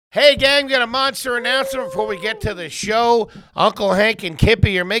Hey, gang, we got a monster announcement before we get to the show. Uncle Hank and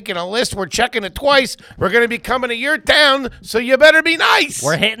Kippy are making a list. We're checking it twice. We're going to be coming to your town, so you better be nice.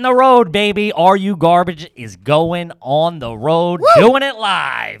 We're hitting the road, baby. Are You Garbage is going on the road, doing it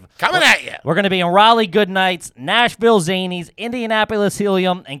live. Coming at you. We're going to be in Raleigh Goodnights, Nashville Zanies, Indianapolis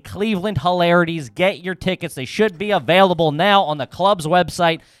Helium, and Cleveland Hilarities. Get your tickets. They should be available now on the club's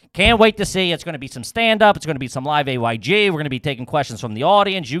website. Can't wait to see. It's going to be some stand-up. It's going to be some live AYG. We're going to be taking questions from the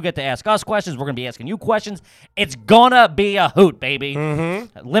audience. You get to ask us questions. We're going to be asking you questions. It's going to be a hoot, baby.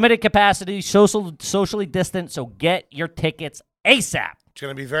 Limited capacity, socially distant, so get your tickets ASAP. It's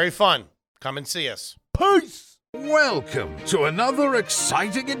going to be very fun. Come and see us. Peace! Welcome to another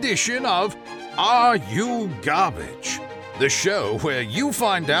exciting edition of Are You Garbage? The show where you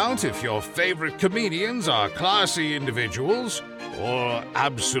find out if your favorite comedians are classy individuals or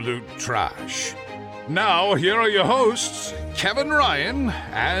absolute trash. Now, here are your hosts, Kevin Ryan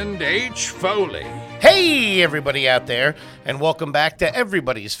and H. Foley. Hey, everybody out there, and welcome back to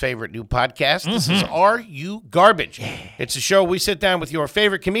everybody's favorite new podcast. This is Are You Garbage? It's a show we sit down with your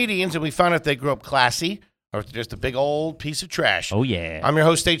favorite comedians, and we find out if they grew up classy or if they're just a big old piece of trash. Oh, yeah. I'm your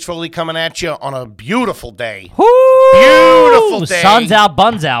host, H. Foley, coming at you on a beautiful day. Woo! Beautiful day. Sun's out,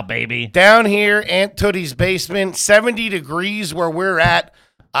 buns out, baby. Down here, Aunt Tootie's basement, 70 degrees where we're at.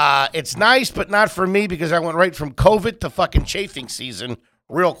 It's nice, but not for me because I went right from COVID to fucking chafing season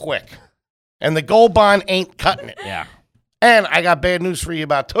real quick. And the Gold Bond ain't cutting it. Yeah. And I got bad news for you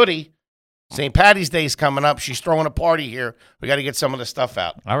about Tootie. St. Patty's Day's coming up. She's throwing a party here. We got to get some of the stuff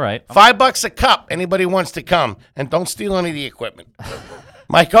out. All right. $5 a cup. Anybody wants to come. And don't steal any of the equipment.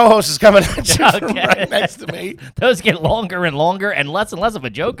 My co-host is coming at you from right next to me. Those get longer and longer and less of a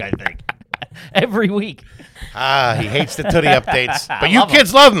joke, I think. Every week. He hates the Tootie updates. But you love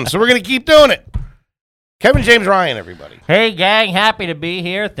kids love him, so we're going to keep doing it. Kevin James Ryan, everybody. Hey, gang. Happy to be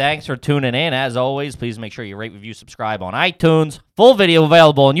here. Thanks for tuning in. As always, please make sure you rate, review, subscribe on iTunes. Full video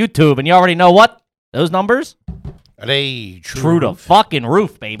available on YouTube. And you already know what? Those numbers? Are they True to fucking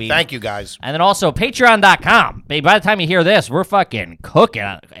roof, baby. Thank you, guys. And then also patreon.com. Baby, by the time you hear this, we're fucking cooking.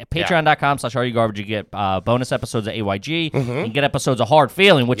 Patreon.com/RUGarbage. You get bonus episodes of AYG. You can get episodes of Hard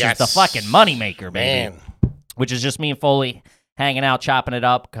Feeling, which is the fucking moneymaker, baby. Man. Which is just me and Foley hanging out, chopping it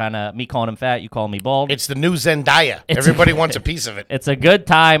up, kind of me calling him fat, you calling me bald. It's the new Zendaya. Everybody wants a piece of it. It's a good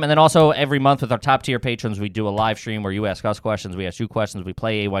time. And then also every month with our top tier patrons, we do a live stream where you ask us questions, we ask you questions, we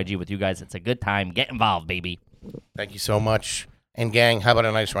play AYG with you guys. It's a good time. Get involved, baby. Thank you so much. And gang, how about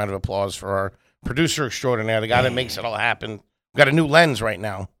a nice round of applause for our producer extraordinaire, the guy that makes it all happen. We've got a new lens right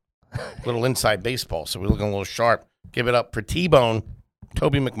now. Little inside baseball, so we're looking a little sharp. Give it up for T-Bone,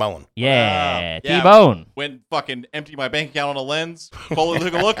 Toby McMullen. Yeah, Yeah. T-Bone. Went fucking empty my bank account on a lens. Foley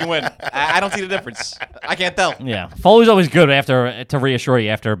took a look and went, I don't see the difference. I can't tell. Yeah, Foley's always good to reassure you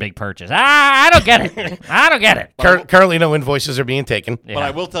after a big purchase. I don't get it. I don't get it. Currently, no invoices are being taken. Yeah. But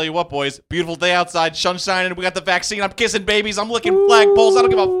I will tell you what, boys. Beautiful day outside, sun shining. We got the vaccine. I'm kissing babies. I'm licking flagpoles. I don't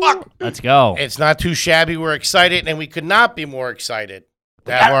give a fuck. Let's go. It's not too shabby. We're excited, and we could not be more excited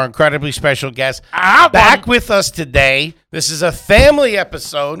to have our incredibly special guest back with us today. This is a family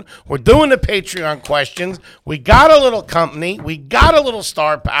episode. We're doing the Patreon questions. We got a little company. We got a little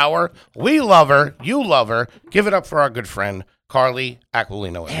star power. We love her. You love her. Give it up for our good friend, Carly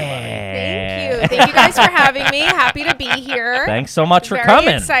Aquilino. Thank you. Thank you guys for having me. Happy to be here. Thanks so much for Very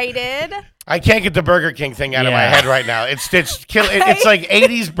coming. excited. I can't get the Burger King thing out of my Yeah. head right now. It's like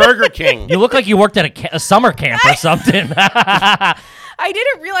 80s Burger King. You look like you worked at a summer camp or something. I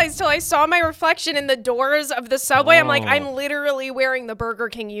didn't realize till I saw my reflection in the doors of the subway. I'm like, I'm literally wearing the Burger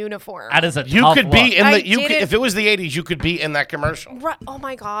King uniform. That is a You tough could look. be in I the. You could, didn't- if it was the 80s, you could be in that commercial. Oh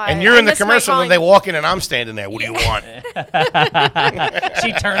my god! And you're in the I miss my commercial, and calling. they walk in, and I'm standing there. What do you want?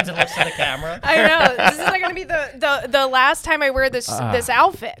 She turns and looks at the camera. I know this is like gonna be the last time I wear this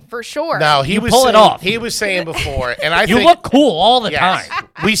outfit for sure. No, he You was pull it saying, off. He was saying before, and I You think look cool all the yes. time.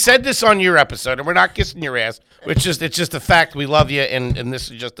 We said this on your episode, and we're not kissing your ass. It's just a fact. We love you, and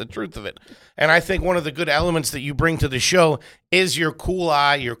this is just the truth of it. And I think one of the good elements that you bring to the show is your cool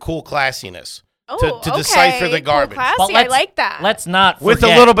eye, your cool classiness. to okay. decipher the garbage. Cool, But classy. I like that. Let's not forget. With a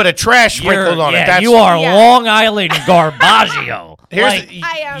little bit of trash sprinkled on it. Yeah, That's you are Yeah. Long Island Garbaggio. Here's Like, the-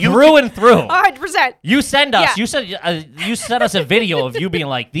 I am. through and through. 100%. You send us. Yeah. You sent us a video of you being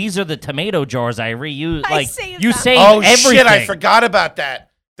like, "These are the tomato jars I reuse." I Like saved you them. saved Oh everything. shit! I forgot about that.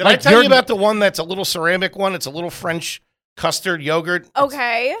 Did I Like, tell you you're- about the one that's a little ceramic one? It's a little French custard yogurt.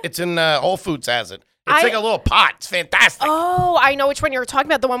 Okay. It's in Whole Foods has it. It's I- like a little pot. It's fantastic. Oh, I know which one you're talking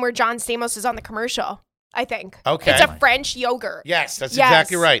about. The one where John Stamos is on the commercial. I think. Okay. It's a French yogurt. Yes, that's Yes.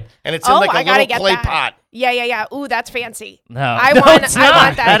 exactly right. And it's in like I a gotta little get clay that. pot. Yeah. Ooh, that's fancy. No, I no, want it's I not.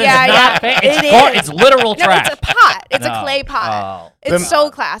 want that. That is yeah, not yeah. It's it's literal No, trash. it's a pot. It's No. a clay pot. Oh. It's so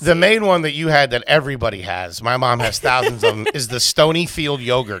classy. The main one that you had that everybody has, my mom has thousands of them, is the Stonyfield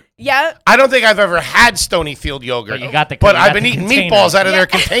yogurt. Yeah. I don't think I've ever had Stonyfield yogurt. But you got the- But you I've got been the eating container. meatballs out of their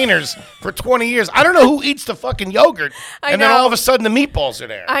containers for 20 years. I don't know who eats the fucking yogurt. I And then know. all of a sudden the meatballs are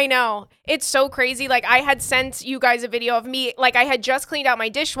there. I know. It's so crazy. Like, I had sent you guys a video of me. Like, I had just cleaned out my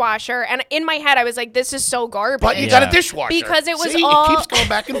dishwasher. And in my head, I was like, this is so garbage. But you Yeah. got a dishwasher. Because it was See, all- it keeps going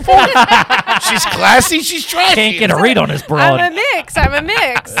back and forth. She's classy, she's trashy. Can't get a read on this I'm broad. a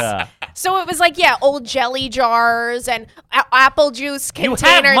mix. Yeah. So it was like, old jelly jars and apple juice You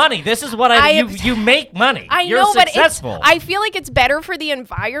containers. have money. This is what you make money. I You're know, successful. but I feel like it's better for the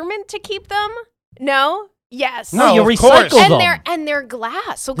environment to keep them. No? Yes. No, you of recycle course. them. And they're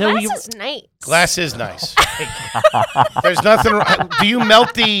glass. So No, glass you- is nice. Glass is nice. There's nothing wrong. Will you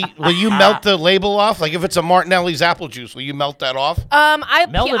melt the label off? Like if it's a Martinelli's apple juice, will you melt that off? I'll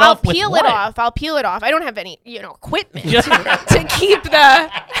Melt it I'll off with peel what? it off. I'll peel it off. I don't have any, equipment to keep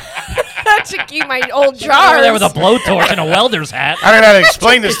the to keep my old Over jars. there with a blowtorch and a welder's hat. I don't know how to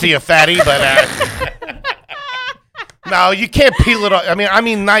explain this to you, fatty, but no, you can't peel it off. I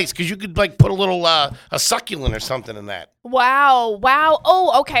mean nice, because you could like put a little a succulent or something in that. Wow.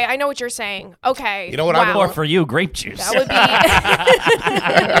 Oh, okay. I know what you're saying. Okay. You know what I wow. Or for you, grape juice. That would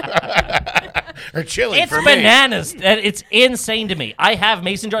be Or chili It's for me. bananas. It's insane to me. I have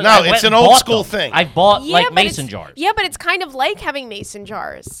mason jars. No, I it's went an and old bought school them. thing. I bought Yeah, like but mason it's- jars. Yeah, but it's kind of like having mason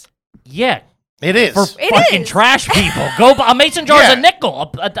jars. Yeah. It is. For It fucking is. trash people. Go buy a mason jar is Yeah. a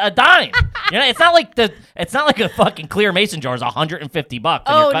nickel, a dime. It's not like a fucking clear mason jar is $150.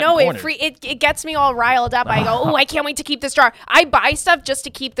 And you're Oh cutting no, corners. it gets me all riled up. I go, oh, I can't wait to keep this jar. I buy stuff just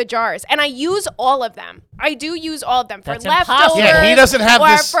to keep the jars, and I use all of them. I do use all of them for That's leftovers. impossible. Yeah, he doesn't have or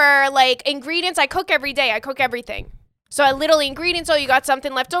this- for like ingredients. I cook every day. I cook everything. So I literally ingredients. So you got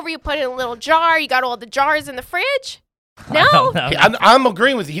something left over, you put it in a little jar. You got all the jars in the fridge. No. I'm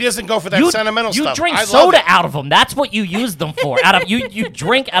agreeing with you. He doesn't go for that sentimental you stuff. drink I love soda it. out of them. That's what you use them for. You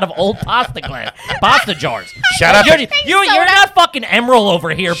drink out of old pasta jars. Shut up. You're not fucking Emerald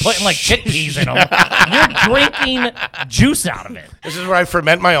over here putting like chickpeas in them. You're drinking juice out of it. This is where I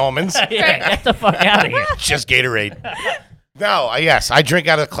ferment my almonds. Yeah, get the fuck out of here. Just Gatorade. No, yes, I drink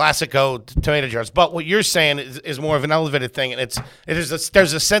out of Classico tomato jars. But what you're saying is more of an elevated thing, and there's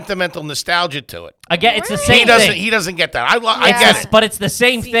a sentimental nostalgia to it. Again, it's the Really? same thing. He doesn't get that. I Yeah. get it, But it's the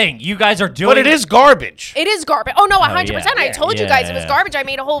same thing. You guys are doing. but it is garbage. It is garbage. Oh no, 100%. yeah. I told you guys it was garbage. I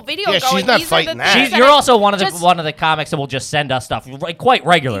made a whole video Yeah, going. she's not These are fighting the that. things You're I also one of the just- comics that will just send us stuff quite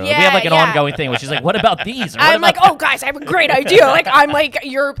regularly. We have like an Yeah, yeah. ongoing thing, which is like, what about these? Or what I'm like, about oh guys, I have a great idea. Like I'm like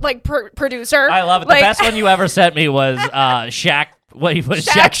your like producer. I love it. Like, The best one you ever sent me was Shaq. What he was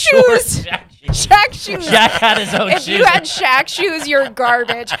Shaq shoes. Shaq shoes. Shaq shoes. Shaq had his own If shoes. you had Shaq shoes, you're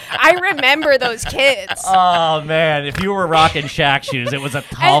garbage. I remember those kids. Oh man, if you were rocking Shaq shoes, it was a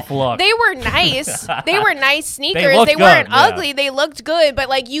tough And look. They were nice. They were nice sneakers. looked They weren't good, yeah. ugly. They looked good, but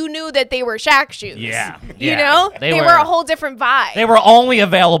like you knew that they were Shaq shoes. Yeah, You yeah. know? They They were- were a whole different vibe. They were only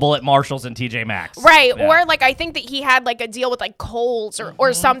available at Marshalls and TJ Maxx. Right, Yeah. or like I think that he had like a deal with like Kohl's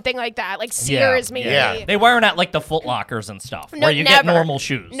or something like that, like Sears maybe. Yeah. They weren't at like the Foot Lockers and stuff No, where you get never. normal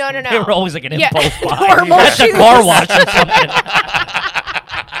shoes. No. They were always like an Yeah. impulse buy. Normal at the shoes. car wash or something.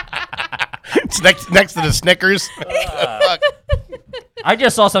 It's next to the Snickers. Fuck. I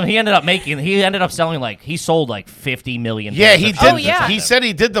just saw something. He ended up selling he sold like 50 million. Yeah, pairs he of did. Oh, yeah. He said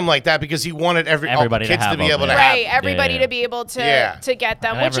he did them like that because he wanted Everybody to kids to have be them, able to yeah. have. Right, everybody Yeah. to be able to Yeah. to get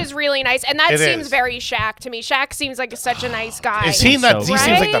them, And which is really nice, and that It seems is. very Shaq to me. Shaq seems like such a nice guy. Is he He's not? so He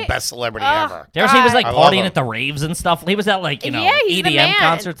seems like the Right? best celebrity Ugh. ever. Did you ever see he was like I love partying him. at the raves and stuff? He was at like Yeah, he's the EDM man.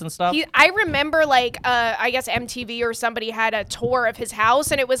 concerts and stuff. I remember like I guess MTV or somebody had a tour of his house,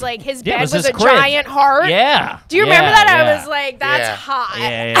 and it was like his Yeah, it bed was was his a crib. giant heart. Yeah. Do you remember that? Yeah. I was like, that's Yeah. hot.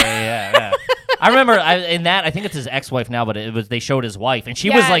 Yeah. I remember in that. I think it's his ex-wife now, but it was they showed his wife, and she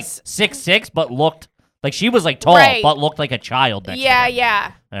was like Yes. 6'6", but looked like she was like tall, Right. but looked like a child. Next Yeah, to him.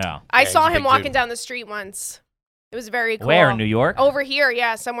 yeah. Yeah. I Yeah, saw he's a him big walking dude. down the street once. It was very cool. Where in New York? Over here,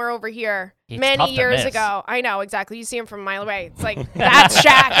 yeah, somewhere over here. It's tough Many to years miss. ago. I know, exactly. You see him from a mile away. It's like, that's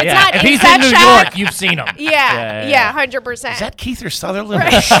Shaq. It's yeah. not, If is he's that in New Shaq? York, you've seen him. Yeah, 100%. Is that Keith or Sutherland? Or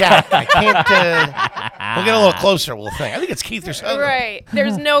Shaq? I can't. We'll get a little closer. We'll think. I think it's Keith or Sutherland. Right.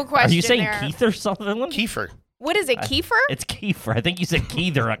 There's no Are question you saying there. Keith or something? Kiefer. What is it, kefir? It's kefir. I think you said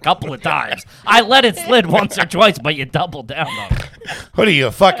keither a couple of times. I let it slid once or twice, but you doubled down on it. What are you,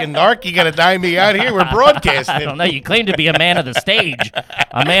 a fucking narc? You gonna dime me out here? We're broadcasting. I don't know. You claim to be a man of the stage,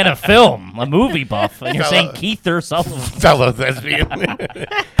 a man of film, a movie buff, and you're saying keither something. Fellow thespian.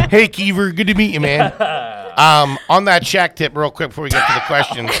 Hey, Keever, good to meet you, man. On that shack tip, real quick before we get to the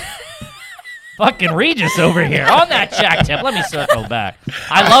questions. Fucking Regis over here on that shack tip. Let me circle back.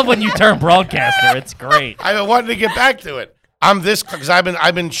 I love when you turn broadcaster. It's great. I've been wanting to get back to it. I'm this because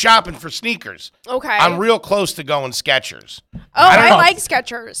I've been shopping for sneakers. Okay. I'm real close to going Skechers. Oh, I like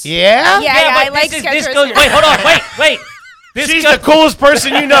Skechers. Yeah? Yeah, I but like this Skechers. goes, wait, hold on. Wait. She's the coolest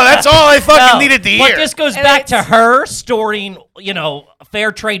person you know. That's all I fucking needed to hear. But this goes back to her storing,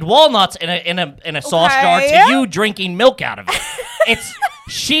 fair trade walnuts in a sauce jar to you drinking milk out of it.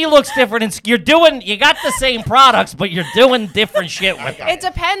 She looks different, and you got the same products, but you're doing different shit with them. It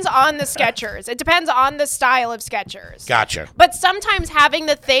depends on the Skechers. It depends on the style of Skechers. Gotcha. But sometimes having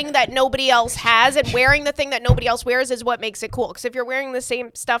the thing that nobody else has and wearing the thing that nobody else wears is what makes it cool. Because if you're wearing the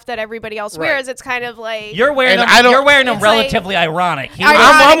same stuff that everybody else wears, it's kind of like You're wearing And them. I You're wearing them it's like- relatively ironic.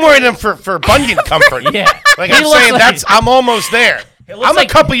 I'm wearing them for bunion comfort. Yeah. Like He I'm looks saying, like- I'm almost there. looks I'm like-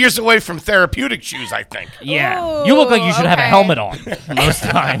 a couple years away from therapeutic shoes, I think. Yeah. You look like you should have a okay. helmet on most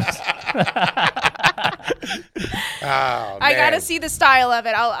times. Oh, I gotta man. see the style of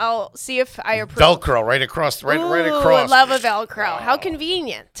it. I'll see if I approve. Velcro right across, right Ooh, across. I love a Velcro. How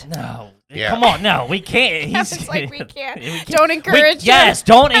convenient. No. Yeah. Come on. No, we can't. It's like we can't. We can't. Don't encourage him. Yes,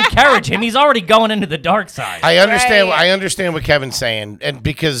 don't encourage him. He's already going into the dark side. I understand. Right. I understand what Kevin's saying, and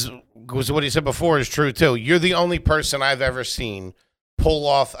because what he said before is true too. You're the only person I've ever seen pull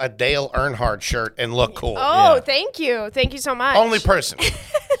off a Dale Earnhardt shirt and look cool. Oh, Yeah. thank you. Thank you so much. Only person.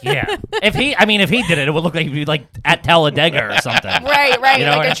 Yeah. If he did it, it would look like he'd be like at Talladega or something. Right, You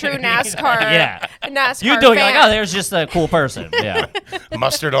know like what a I true mean? NASCAR. Yeah. A NASCAR You doing fan. like, oh, there's just a cool person. Yeah.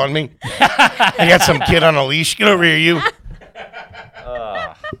 Mustard on me. I got some kid on a leash. Get over here, you.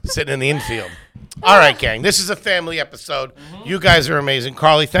 Sitting in the infield. All right, gang. This is a family episode. You guys are amazing.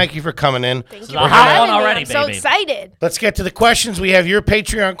 Carly, thank you for coming in. Thank So you the for hot having one me. already, I'm so baby. excited. Let's get to the questions. We have your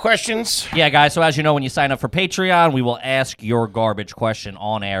Patreon questions. Yeah, guys. So as you know, when you sign up for Patreon, we will ask your garbage question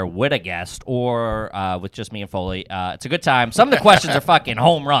on air with a guest or with just me and Foley. It's a good time. Some of the questions are fucking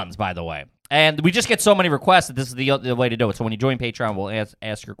home runs, by the way. And we just get so many requests that this is the way to do it. So when you join Patreon, we'll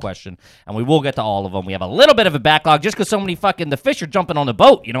ask your question, and we will get to all of them. We have a little bit of a backlog just because so many the fish are jumping on the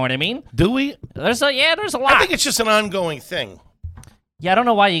boat. You know what I mean? Do we? There's a lot. I think it's just an ongoing thing. Yeah, I don't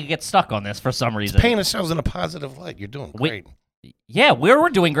know why you get stuck on this for some reason. Paint ourselves in a positive light. You're doing great. Yeah, we're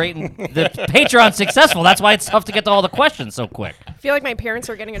doing great, and the Patreon's successful. That's why it's tough to get to all the questions so quick. I feel like my parents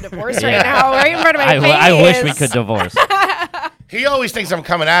are getting a divorce right now, right in front of my face. I wish we could divorce. He always thinks I'm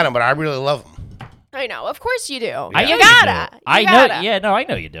coming at him, but I really love him. I know. Of course you do. I know You you gotta. do. You I gotta. know. Yeah, no, I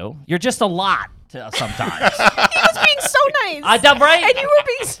know you do. You're just a lot sometimes. He was being so nice. Right? And you were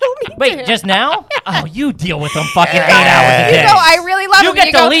being so mean to Wait, him. just now? Oh, you deal with them fucking 8 You hours a You day. go, I really love You him. get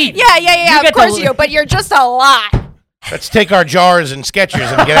You to go, lead. Yeah, You of get to course lead. you do. But you're just a lot. Let's take our jars and Skechers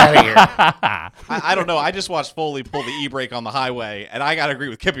and get out of here. I don't know. I just watched Foley pull the e-brake on the highway, and I got to agree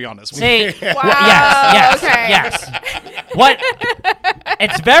with Kippy on this. See? Wow. Yes, okay. yes. What?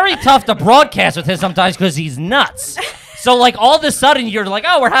 It's very tough to broadcast with him sometimes because he's nuts. So, like, all of a sudden, you're like,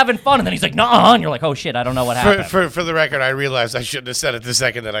 oh, we're having fun. And then he's like, nuh-uh. And you're like, oh, shit, I don't know what happened. For the record, I realized I shouldn't have said it the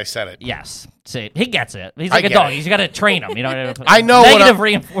second that I said it. Yes. See, he gets it. He's I like a get dog. it. He's got to train him. You know. I know what Negative I'm-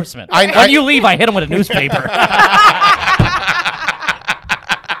 reinforcement. I- When you leave, I hit him with a newspaper.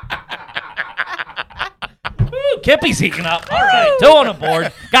 Woo, Kippy's heating up. All right, 2 on a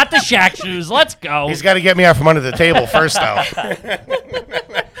board. Got the shack shoes. Let's go. He's got to get me out from under the table first, though.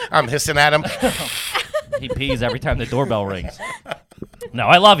 I'm hissing at him. He pees every time the doorbell rings. No,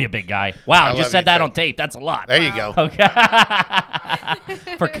 I love you, big guy. Wow, I you just love said you, that too. on tape. That's a lot. There you go. Okay.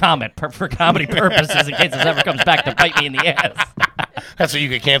 for comedy purposes, in case this ever comes back to bite me in the ass. That's what you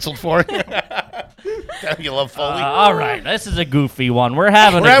get canceled for. You love Foley. All right, this is a goofy one. We're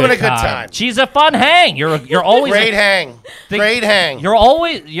having We're a having good a good time. time. She's a fun hang. You're always Great hang. Great hang.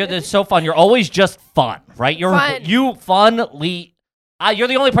 It's so fun. You're always just fun, right? You're Fun. you funly. You're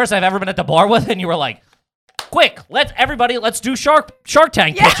the only person I've ever been at the bar with, and you were like, quick, let's do Shark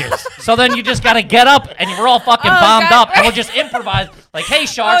Tank pitches. So then you just got to get up, and we're all fucking bombed God. up, and we'll just improvise like, "Hey,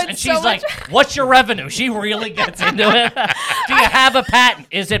 Sharks," and it's she's so like, much- "What's your revenue?" She really gets into it. Do you have a patent?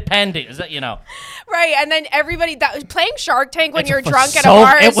 Is it pending? Is that Right, and then everybody playing Shark Tank when It's you're for drunk at a so-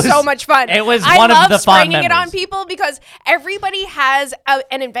 bar it is was- so much fun. it was I one of love the fun springing it on memories. people because everybody has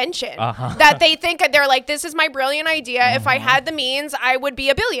an invention that they think they're like, this is my brilliant idea. If I had the means, I would be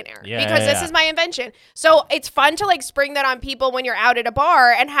a billionaire Yeah, because yeah, this yeah. is my invention. So So it's fun to like spring that on people when you're out at a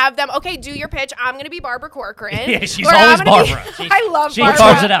bar and have them, okay, do your pitch. I'm going to be Barbara Corcoran. Yeah, she's Or always I'm gonna be- Barbara. I love She Barbara.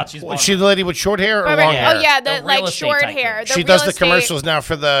 carves it out. She's Barbara. Was she the lady with short hair or Barbara- long hair? Oh, yeah, The the like real estate short type hair. thing. The She real does the estate- commercials now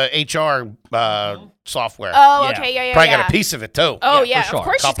for the HR software. Oh, Yeah. okay, yeah. Probably got a piece of it too. Oh Yeah, yeah, for sure. of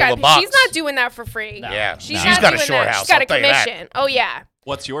course she's Couple got. of bucks. She's not doing that for free. Yeah, she's no. not She's got a doing short that. house, She's got I'll a tell you that. commission. Oh yeah.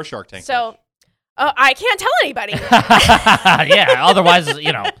 What's your Shark Tank? So, I can't tell anybody. Yeah, otherwise,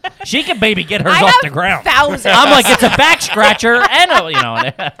 she can maybe get hers I off have the ground. thousands. I'm like, it's a back scratcher and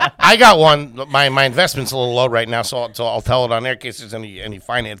I got one. My investment's a little low right now, so I'll tell it on there in case there's any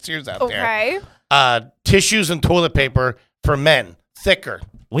financiers out there. Okay. Tissues and toilet paper for men, thicker,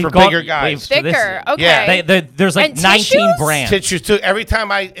 We've for got- bigger guys. we've- Thicker. this- Okay. Yeah, there's like And 19 tissues? brands. Tissues too. Every time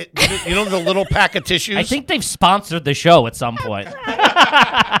you know the little pack of tissues. I think they've sponsored the show at some point.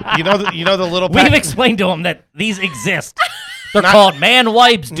 you know the little pack. We've explained to them that these exist. They're called man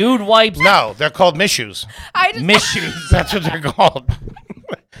wipes, dude wipes, No, they're called missues. I just missues. That's what they're called.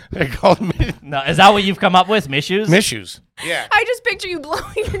 They're called No, is that what you've come up with? Missues? missues. Yeah, I just picture you blowing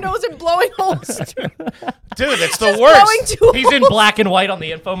your nose and blowing holes. dude, it's the blowing worst. too He's in black and white on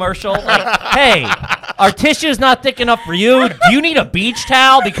the infomercial. Like, hey, our tissue's not thick enough for you. Do you need a beach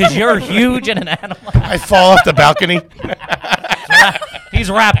towel because you're huge and an animal? I fall off the balcony.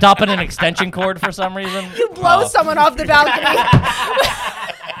 He's wrapped up in an extension cord for some reason. You blow someone off the balcony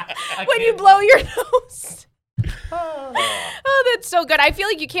when you blow your nose. Oh, that's so good. I feel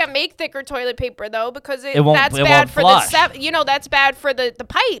like you can't make thicker toilet paper though because It won't- that's it bad won't for flush. that's bad for the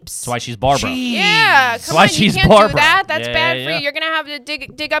pipes. That's why she's Barbara. Yeah, come why on, she's you can't Barbara. do that. That's Yeah, bad for yeah. you. You're gonna have to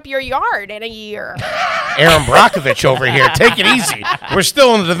dig up your yard in a year. Aaron Brockovich over here. Take it easy. We're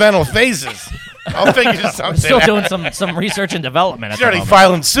still in the developmental phases. I'll figure something I'm still out. doing some research and development. At He's the already moment.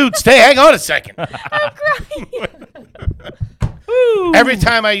 filing suits. Hey, hang on a second. Every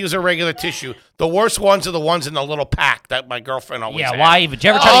time I use a regular tissue, the worst ones are the ones in the little pack that my girlfriend always Yeah, had. why even? Did you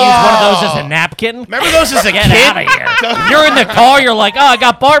ever try to use one of those as a napkin? Remember those as a Get kid? out of here. You're in the car, you're like, oh, I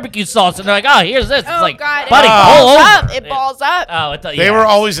got barbecue sauce. And they're like, oh, here's this. It's Oh like, God, buddy, it pull balls over. up. It balls up. Oh, it's, They were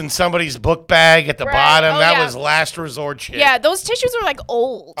always in somebody's book bag at the Right. bottom. Oh, that yeah. was last resort shit. Yeah, those tissues are like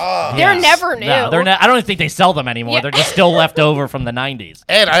old. Oh. They're Yes. never new. No, they're not. I don't even think they sell them anymore. Yeah. They're just still left over from the 90s.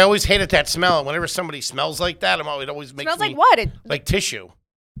 Ed, I always hated that smell. And whenever somebody smells like that, it always makes Smells me like what? like tissue.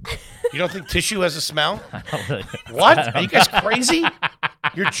 You don't think tissue has a smell? I don't really- What? Are you guys crazy?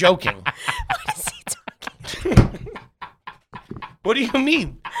 You're joking. What is he talking? What do you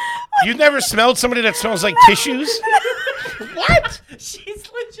mean? You've never smelled somebody that smells like tissues? What? She's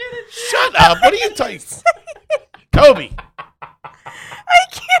legit. Shut up. What are you talking? Toby, I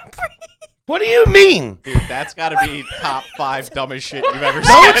can't breathe. what do you mean? Dude, that's got to be top 5 dumbest shit you've ever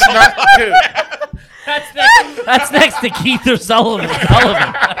No, seen. it's not. Dude, That's next to Keith or Sullivan.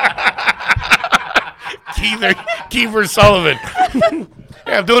 Kiefer Sullivan.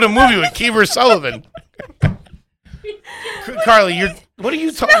 Yeah, I'm doing a movie with Kiefer Sullivan. Carly, what are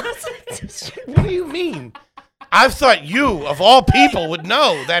you talking? What do you mean? I thought you, of all people, would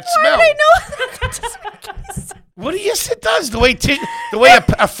know that smell. I know that doesn't make any sense. What do you? Yes, it does. The way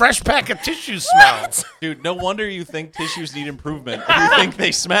a fresh pack of tissues smells. Dude, no wonder you think tissues need improvement. If you think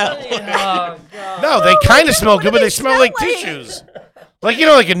they smell. No, they kind of smell good, but they smell like tissues. Like,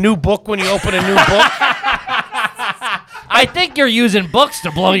 like a new book when you open a new book. I think you're using books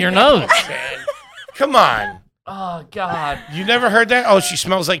to blow your nose. Come on. Oh, God. You never heard that? Oh, she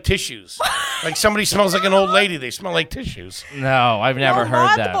smells like tissues. Like somebody smells like an old lady. They smell like tissues. No, I've never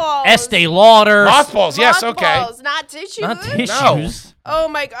heard that. mothballs. Estee Lauder. Mothballs, yes, okay. Mothballs, not tissues. Not tissues. Oh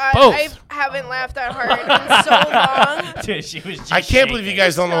my God, Both. I haven't laughed that hard in so long. Dude, she was just I can't believe you shaking.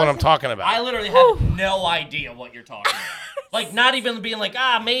 guys don't know what I'm talking I about. literally have no idea what you're talking about. Like, not even being like,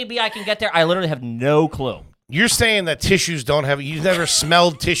 maybe I can get there. I literally have no clue. You're saying that tissues don't have. You've never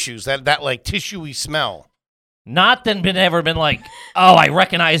smelled tissues. That like tissuey smell. Not then ever been like, oh, I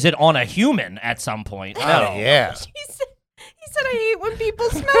recognize it on a human at some point. No. Oh yeah. He said I hate when people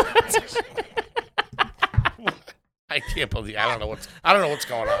smell tissue. I can't believe. I don't know what's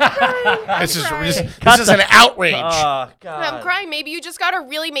going on. This is an outrage. Oh, God. I'm crying. Maybe you just got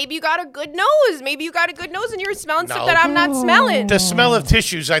maybe you got a good nose. Maybe you got a good nose and you're smelling stuff that I'm not smelling. The smell of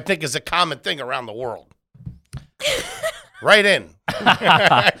tissues, I think, is a common thing around the world. Right in.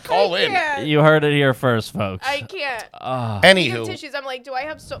 Call in. Yeah. You heard it here first, folks. I can't. You have Anywho, tissues. I'm like, do I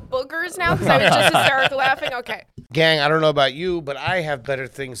have boogers now? Because I was just hysterical laughing. Okay. Gang, I don't know about you, but I have better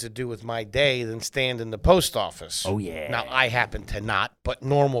things to do with my day than stand in the post office. Oh, yeah. Now, I happen to not, but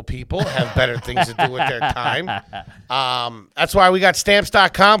normal people have better things to do with their time. That's why we got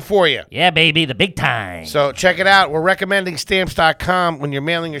Stamps.com for you. Yeah, baby, the big time. So check it out. We're recommending Stamps.com when you're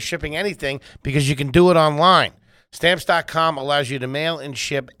mailing or shipping anything because you can do it online. Stamps.com allows you to mail and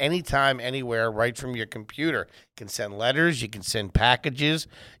ship anytime, anywhere, right from your computer. You can send letters. You can send packages.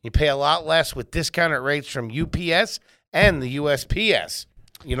 You pay a lot less with discounted rates from UPS and the USPS.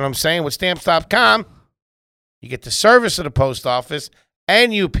 You know what I'm saying? With Stamps.com, you get the service of the post office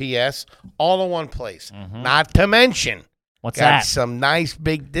and UPS all in one place. Not to mention, What's got that? some nice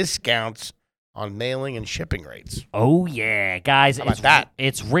big discounts on mailing and shipping rates. Oh, yeah. Guys, How about that?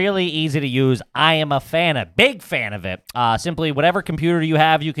 It's really easy to use. I am a big fan of it. Simply, whatever computer you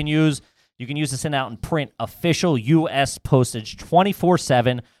have, you can use. You can use to send out and print official U.S. postage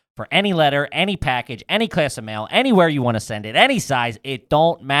 24/7 for any letter, any package, any class of mail, anywhere you want to send it, any size. It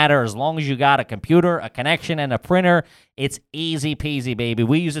don't matter as long as you got a computer, a connection, and a printer. It's easy peasy, baby.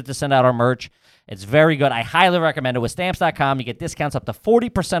 We use it to send out our merch. It's very good. I highly recommend it. With Stamps.com, you get discounts up to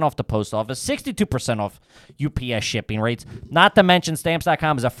 40% off the post office, 62% off UPS shipping rates. Not to mention,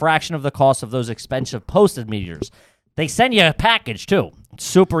 Stamps.com is a fraction of the cost of those expensive postage meters. They send you a package, too. It's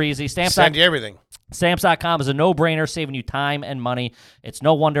super easy. Send you everything. Stamps.com is a no-brainer, saving you time and money. It's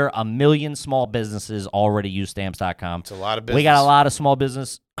no wonder a million small businesses already use Stamps.com. It's a lot of business. We got a lot of small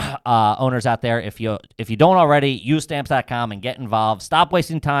business owners out there. If you don't already, use Stamps.com and get involved. Stop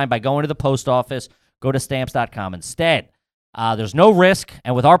wasting time by going to the post office. Go to Stamps.com instead. There's no risk,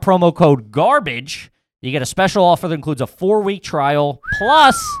 and with our promo code GARBAGE, you get a special offer that includes a 4-week trial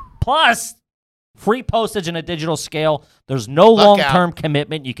plus free postage and a digital scale. There's no long-term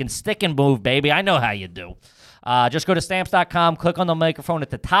commitment. You can stick and move, baby. I know how you do. Just go to Stamps.com, click on the microphone at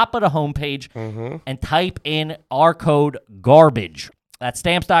the top of the homepage, and type in our code GARBAGE. That's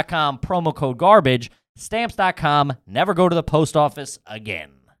Stamps.com, promo code GARBAGE. Stamps.com, never go to the post office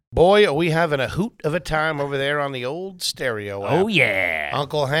again. Boy, are we having a hoot of a time over there on the old stereo app. Oh, yeah.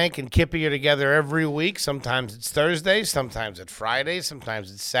 Uncle Hank and Kippy are together every week. Sometimes it's Thursdays, sometimes it's Fridays,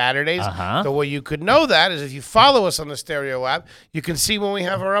 sometimes it's Saturdays. The way you could know that is if you follow us on the stereo app, you can see when we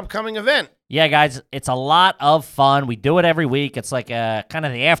have our upcoming event. Yeah, guys, it's a lot of fun. We do it every week. It's like kind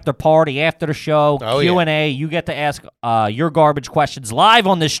of the after party after the show, Q&A. You get to ask your garbage questions live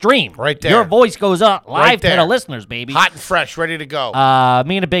on the stream. Right there. Your voice goes up live Right to there. the listeners, baby. Hot and fresh, ready to go.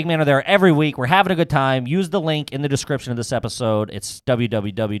 Me and a big man are there every week. We're having a good time. Use the link in the description of this episode. It's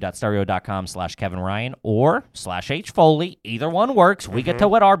www.stereo.com/Kevin Ryan or /H Foley. Either one works. We get to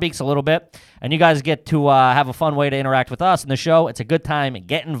wet our beaks a little bit, and you guys get to have a fun way to interact with us in the show. It's a good time.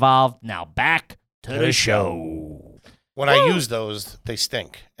 Get involved. Now back to the show. When I use those, they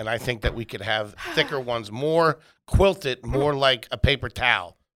stink. And I think that we could have thicker ones, more quilted, more like a paper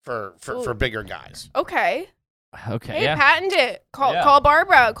towel for bigger guys. Okay. Okay, Hey, yeah. patent it. Call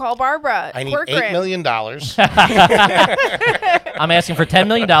Barbara. Call Barbara. I need Corcoran. $8 million. I'm asking for $10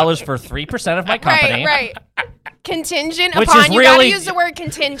 million for 3% of my company. Right. Contingent Which upon, is you gotta really- use the word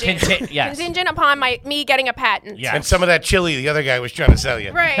contingent. Yes. Contingent upon me getting a patent. Yes. And some of that chili the other guy was trying to sell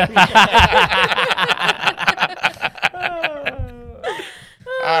you. Right.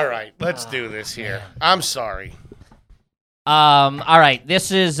 All right, let's do this here. I'm sorry. All right.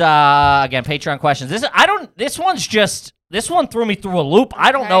 This is again Patreon questions. This one threw me through a loop.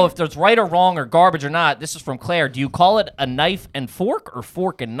 I don't know if there's right or wrong or garbage or not. This is from Claire. Do you call it a knife and fork or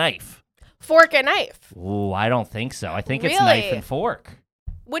fork and knife? Fork and knife. Ooh, I don't think so. I think it's Really? knife and fork.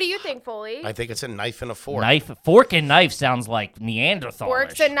 What do you think, Foley? I think it's a knife and a fork. Fork and knife sounds like Neanderthal.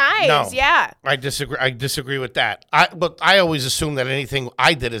 Forks and knives. No. Yeah. I disagree with that. But I always assumed that anything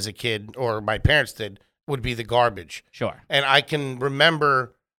I did as a kid or my parents did would be the garbage. Sure. And I can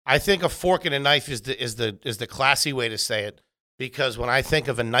remember. I think a fork and a knife is the classy way to say it, because when I think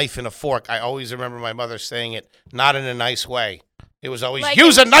of a knife and a fork, I always remember my mother saying it not in a nice way. It was always Like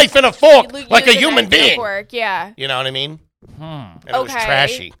use a knife and a fork like a Use human knife and a being. fork, yeah. You know what I mean? And it was Okay.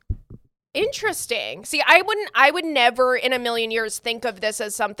 trashy. Interesting. See, I would never in a million years think of this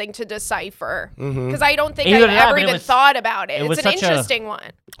as something to decipher because I don't think Either I've did I, ever but it even was- thought about it. it was It's an such a- interesting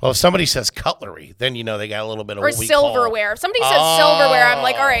one. Well, if somebody says cutlery, then you know they got a little bit of Or what we call- silverware. If somebody says silverware, I'm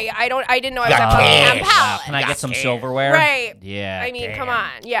like, all right, I didn't know I was Got that fucking cash. damn palate. Can I get some silverware? Right. Yeah. I mean, come damn. on.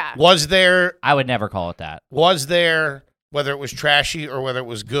 Yeah. Was there I would never call it that. whether it was trashy or whether it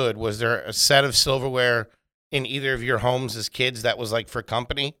was good, was there a set of silverware in either of your homes as kids that was like for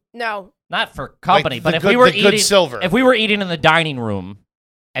company? No. Not for company, Like but the if good- we were the good eating silver. if we were eating in the dining room,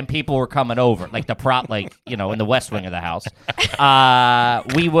 and people were coming over, like the prop, like in the west wing of the house.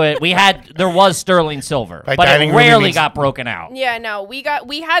 There was sterling silver, By but dining it room, rarely means- got broken out. Yeah, no, we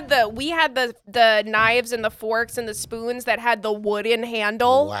had the knives and the forks and the spoons that had the wooden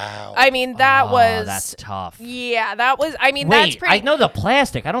handle. Wow. I mean, that was That's tough. Yeah, that was. I mean, that's Wait, pretty. I know the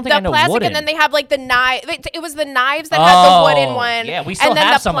plastic. I don't think I the know plastic, wooden. and then they have like the knife. It was the knives that had the wooden one. yeah, we still and then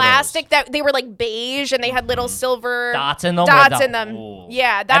have the some of those. plastic that they were like beige and they had little silver dots in them. Dots in them. Ooh.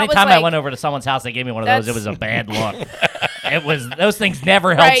 Yeah, that Anytime was I like, went over to someone's house, they gave me one of those. It was a bad look. Those things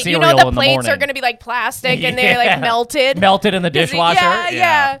never held right. cereal You know the in the plates morning. are gonna be like plastic and they're Yeah. like melted. Melted in the 'Cause dishwasher.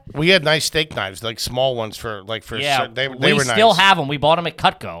 Yeah. We had nice steak knives, like small ones for Yeah, they we were still nice. have them. We bought them at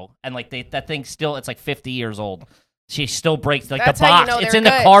Cutco, and like that thing still, it's like 50 years old. She still breaks like That's the how you box. know It's they're in the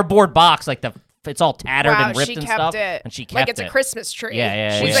good. cardboard box, like it's all tattered Wow, and ripped she and kept stuff. it. And she kept like it's it a Christmas tree.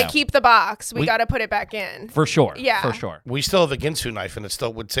 Yeah. She's like, keep the box. We got to put it back in. for sure. Yeah. for sure. We still have a Ginsu knife, and it's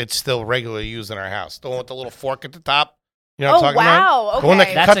still regularly used in our house. The one with the little fork at the top. You know what I'm talking wow. about? Okay. The one that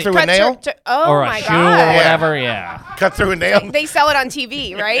can That's cut a- through a nail? Oh or a my shoe god. or whatever. Yeah. Cut through a nail? They sell it on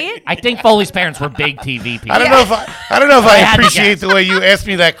TV, right? I think Foley's parents were big TV people. I don't know if I I had to appreciate guess. the way you asked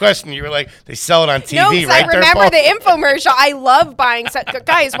me that question. You were like, they sell it on TV, No, because right I remember there, the infomercial. I love buying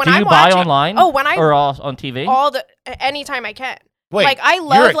guys when Do I you watch buy online? Oh, when I or on TV? anytime I can. Wait, like I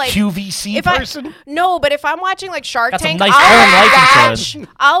love you're a like QVC if I- person? No, but if I'm watching like Shark Got some Tank, nice term life insurance.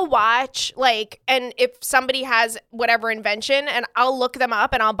 I'll watch like, and if somebody has whatever invention, and I'll look them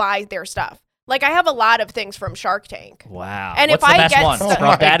up and I'll buy their stuff. Like I have a lot of things from Shark Tank. Wow. And What's if the I best get one? stuff-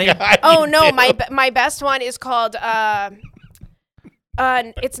 Scrub Daddy? God, Oh you no, do. my best one is called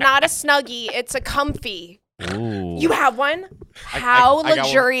it's not a Snuggie, it's a Comfy. Ooh. You have one? How I got one-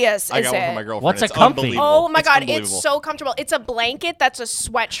 luxurious I is got one for it? my girlfriend. What's a It's comfy? unbelievable. Oh my It's god, unbelievable. it's so comfortable. It's a blanket that's a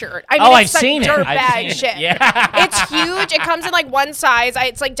sweatshirt. I mean, Oh, it's I've like seen it. dirtbag I've seen it. shit. Yeah. It's huge. It comes in like one size.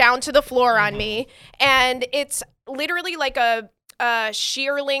 It's like down to the floor on me, and it's literally like a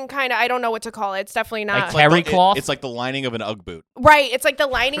shearling kind of. I don't know what to call it. It's definitely not. Like terry cloth? It's like the lining of an Ugg boot. Right, it's like the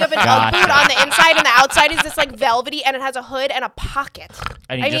lining of an Ugg Gotcha. boot on the inside, and the outside is this like velvety, and it has a hood and a pocket.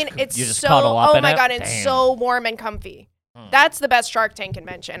 And you I just- mean, it's you just so. cuddle up Oh in my it? god, it's Damn. so warm and comfy. That's the best Shark Tank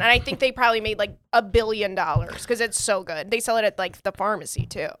invention, and I think they probably made like $1 billion because it's so good. They sell it at like the pharmacy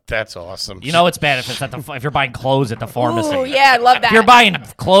too. That's awesome. You know it's bad if it's if you're buying clothes at the pharmacy. Ooh, yeah, I love that. If you're buying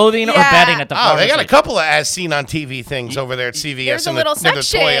clothing or Yeah. bedding at the Oh, pharmacy. they got a couple of as seen on TV things over there at CVS. There's a in little near the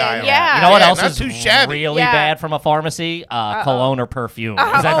section, toy aisle. yeah. You know what Yeah, else not is too shabby. really Yeah. bad from a pharmacy? Cologne or perfume.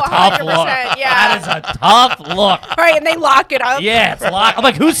 Uh-huh. Is that Oh, a tough 100%, look? yeah. That is a tough look. Right, and they lock it up. Yeah, it's locked. I'm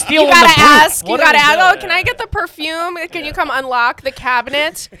like, who's You stealing gotta the boot? ask. What You are gotta we ask. doing? Oh, can I get the perfume? Can you come unlock the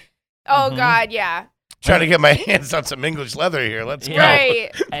cabinet? Oh Mm-hmm. God, yeah. Trying to get my hands on some English leather here. Let's go. Yeah.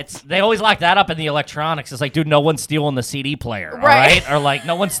 Right. They always lock that up in the electronics. It's like, dude, no one's stealing the CD player, all Right. right? Or like,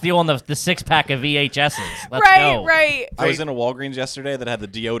 no one's stealing the 6-pack of VHSs. Let's Right, go. right. I was in a Walgreens yesterday that had the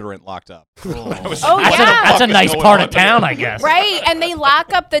deodorant locked up. Oh That's, yeah. that's a nice going part on of town, I guess. Right, and they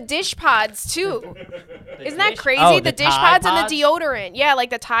lock up the dish pods too. Isn't that crazy? Oh, the the dish Tide pods and Pods? the deodorant. Yeah, like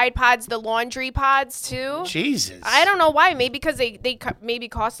the Tide Pods, the laundry pods too. Jesus. I don't know why. Maybe because they maybe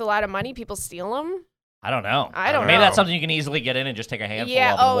cost a lot of money. People steal them. I don't know. I don't Maybe know. that's something you can easily get in and just take a handful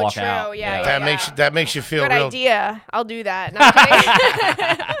Yeah, of and oh, walk true. out. Yeah, That makes you feel Good real. idea. I'll do that. No, I'm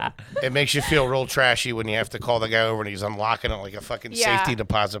kidding. It makes you feel real trashy when you have to call the guy over and he's unlocking it like a fucking Yeah. safety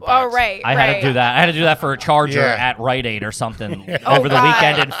deposit box. Oh, right. I right. had to do that. I had to do that for a charger Yeah. at Rite Aid or something Oh, over the God.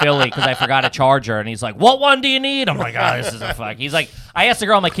 weekend in Philly because I forgot a charger. And he's like, "What one do you need?" I'm like, "Oh, this is a fuck." He's like, I asked the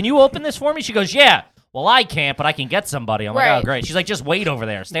girl, I'm like, "Can you open this for me?" She goes, "Yeah." Well, I can't, but I can get somebody. I'm like, Right. "Oh, great." She's like, "Just wait over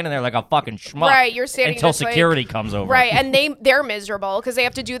there, standing there like a fucking schmuck." Right, you're standing until just like- security comes over. Right, and they're miserable because they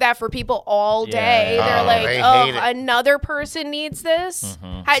have to do that for people all day. Yeah. They're Oh, like, they oh, hate it. another person needs this.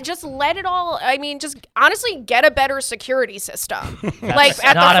 Mm-hmm. Just let it all. I mean, just honestly get a better security system, like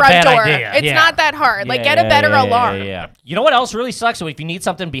at not the a front bad door. idea, It's yeah. not that hard. Like Yeah, get a better yeah, alarm. Yeah. You know what else really sucks? So if you need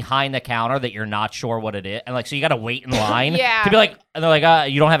something behind the counter that you're not sure what it is, and like so you got to wait in line Yeah. to be like, and they're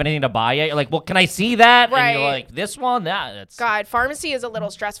like, you don't have anything to buy yet. You're like, well, can I see that? And you're Right. like, this one, that. It's God, pharmacy is a little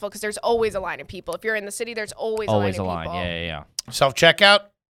stressful because there's always a line of people. If you're in the city, there's always a always a line line. of people. Yeah. Self checkout?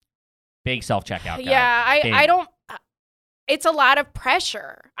 Big self checkout. Yeah, I Big. don't. It's a lot of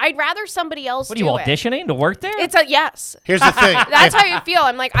pressure. I'd rather somebody else What are you do it. auditioning to work there? It's a yes. Here's the thing. That's how you feel.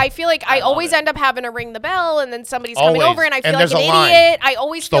 I feel like I always end up having to ring the bell, and then somebody's coming Always. over, and I feel And like there's an a line. idiot. I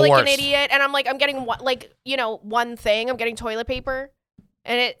always feel the like an worst. idiot, and I'm like, I'm getting one thing. I'm getting toilet paper,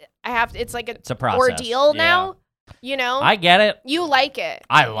 and it's like It's a process. ordeal Yeah. now. You know, I get it. you like it.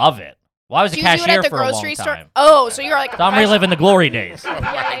 I love it. Well, I was a Do you do it cashier at the for a long grocery store? time. Oh, so you're like. So I'm reliving the glory days.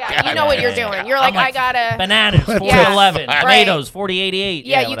 Yeah. You know what you're doing. You're like, I'm I gotta. Bananas, Yeah. $4.11. Right. Tomatoes, $40.88.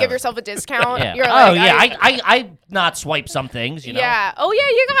 Yeah, you whatever. give yourself a discount. Yeah. You're Oh like, yeah, I not swipe some things. You know. Yeah. Oh yeah,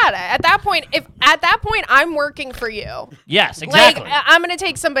 you got it. At that point, I'm working for you. Yes, exactly. Like I'm gonna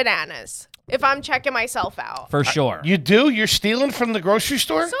take some bananas if I'm checking myself out. For sure. You do? You're stealing from the grocery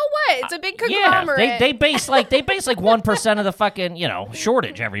store? So what? It's a big Yeah, conglomerate. they base like 1% of the fucking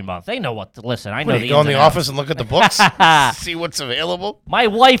shortage every month. They know what to listen. I know What, the you go in ins the and outs. office and look at the books? See what's available? My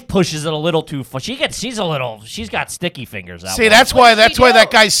wife pushes it a little too far. She's got sticky fingers out. See, that's why does she that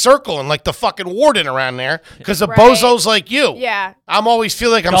do? guy's circling like the fucking warden around there because of Right. bozos like you. Yeah. I'm always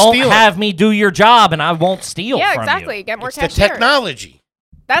feel like I'm Don't stealing. have me do your job, and I won't steal. Yeah, from exactly. You. Get more It's the cashiers. technology.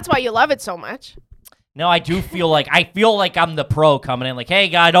 That's why you love it so much. No, I do feel like I'm the pro coming in. Like, hey,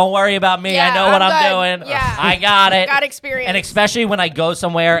 guy, don't worry about me. I Yeah, know what I'm I'm good. doing. Yeah. I got it. Got experience. And especially when I go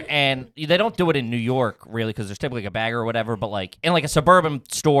somewhere and they don't do it in New York really because there's typically a bagger or whatever. But like in like a suburban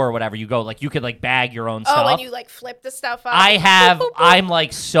store or whatever, you go like you could like bag your own Oh, stuff. and you like flip the stuff up. I'm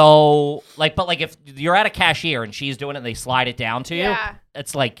like so like, but like if you're at a cashier and she's doing it and they slide it down to you, Yeah.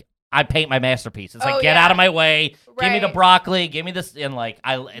 it's like I paint my masterpiece. It's like Oh, get yeah. out of my way, give me the Right. broccoli, give me this, and like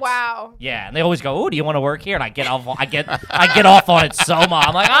Wow. yeah. And they always go, "Oh, do you want to work here?" And I get off on it so much.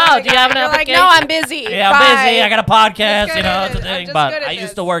 I'm like, "Oh, do you have an You're like, application?" no, I'm busy. Yeah, I'm Bye. busy. I got a podcast, good you know, at it's a it. I'm thing. just But good at I used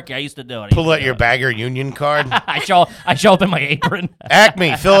this. to work here. I used to do it. Pull out your bagger union card. I show up in my apron.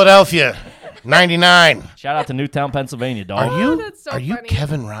 Acme, Philadelphia, 99. Shout out to Newtown, Pennsylvania, dog. Are you? that's so are you funny.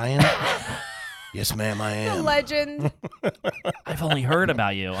 Kevin Ryan? Yes, ma'am, I am. Legend. I've only heard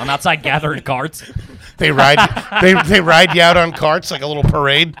about you. I'm outside gathering carts. They ride. they ride you out on carts like a little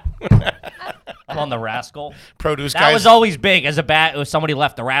parade. I'm on the Rascal. Produce That guys. was always big. As if somebody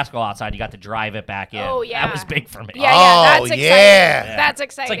left the Rascal outside, you got to drive it back in. Oh, yeah. That was big for me. Yeah, Oh, that's exciting. yeah. That's It's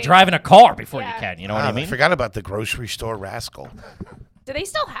exciting. like driving a car before Yeah. you can. You know what I mean? I forgot about the grocery store rascal. Do they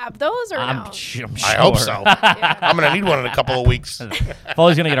still have those or no? I'm sure. I hope so. I'm gonna need one in a couple of weeks.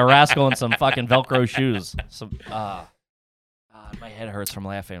 Foley's gonna get a Rascal and some fucking Velcro shoes. My head hurts from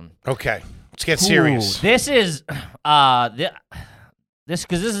laughing. Okay, let's get serious. Ooh, this is this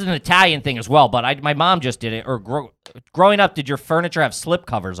because this is an Italian thing as well. But my mom just did it. Or growing up, did your furniture have slip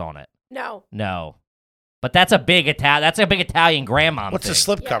covers on it? No. No. But that's a big Italian grandma. What's thing. a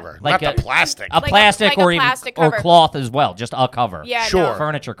slip Yeah. cover? Like Not the plastic. A plastic like a or even plastic or cover. cloth as well, just a cover. Yeah. Sure. No.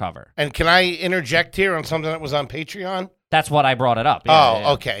 Furniture cover. And can I interject here on something that was on Patreon? That's what I brought it up. Oh, Yeah.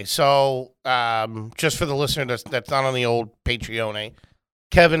 okay. So, just for the listener that's not on the old Patreon,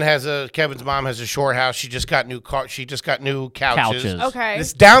 Kevin's mom has a shore house. She just got new couches. Okay.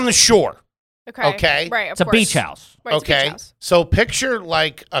 It's down the shore. okay. Right. Of It's a course. beach house. Right, it's a beach Okay. house. So picture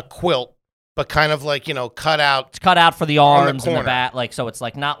like a quilt, but kind of like cut out. It's cut out for the On the arms and the corner. back, like so. It's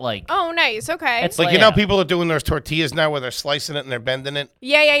like not like Oh, nice. Okay. It's Like yeah. people are doing those tortillas now where they're slicing it and they're bending it.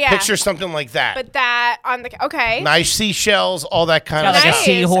 yeah. Picture something like that. But that on the okay. Nice seashells, all that kind of Got like a stuff.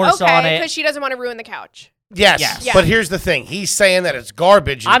 seahorse okay, on it. because she doesn't want to ruin the couch. Yes. Yes. Yeah. But here's the thing. He's saying that it's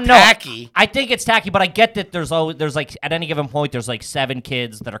garbage and I'm tacky. I think it's tacky, but I get that there's like at any given point there's like 7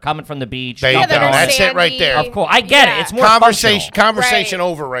 kids that are coming from the beach. There you Yeah, go. that are That's it right sandy. there. Of course, I get Yeah. it. It's more Conversation Right.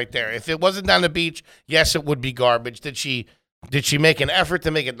 over right there. If it wasn't down the beach, yes, it would be garbage. Did she make an effort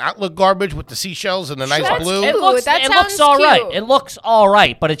to make it not look garbage with the seashells and the nice That's blue? It cute. looks, That it looks sounds all right. cute. It looks all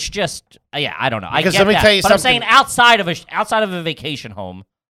right, but it's just yeah, I don't know. I Because get let me that. tell you but I'm something. saying outside of a vacation home,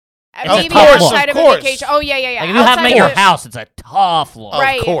 Maybe Of course, outside of of, course. a vacation. Oh yeah. like if you have Outside them at your of- house, it's a tough look. Of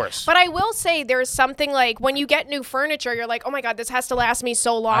Right. course. But I will say there's something like when you get new furniture, you're like, oh my God, this has to last me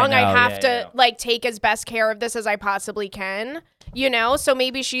so long. I know, have yeah, to yeah. like take as best care of this as I possibly can. So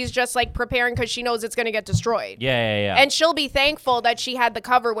maybe she's just like preparing because she knows it's going to get destroyed. Yeah. And she'll be thankful that she had the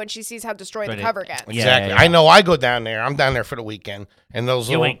cover when she sees how destroyed But the it- cover gets. Yeah, Exactly. yeah. I know. I go down there. I'm down there for the weekend, and those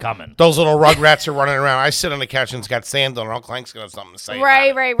You little ain't coming. those little rugrats are running around. I sit on the couch and it's got sand on it. Uncle Hank's got something to say. about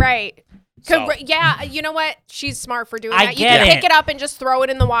it. Right. So- Yeah, you know what? She's smart for doing I that. You get can it. pick it up and just throw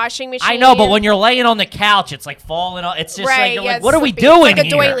it in the washing machine. I know, but when you're laying on the couch, it's like falling off. It's just Right, like, you're yeah, like it's what are we slippy. doing Like a here?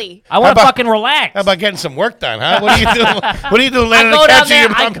 doily. I want How to about- fucking relax. How about getting some work done, huh? What are you doing? What are you doing I laying on go the down couch? there.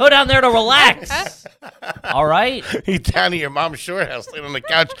 of your I mom? go down there to relax. All right. He's down at your mom's shore house, laying on the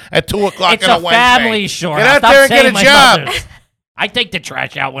couch at 2 o'clock It's on a a Wednesday. family shore. Get Now out stop there and saying get a my job. mother's. I take the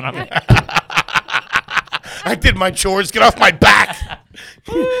trash out when I'm there. I did my chores. Get off my back.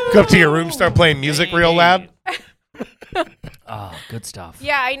 Go up to your room, start playing music real loud. Oh, good stuff.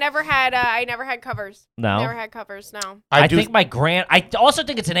 Yeah, I never had covers. No? Never had covers, no. I think I also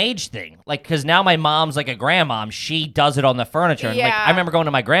think it's an age thing. Like, because now my mom's like a grandmom. She does it on the furniture. And, like, Yeah. I remember going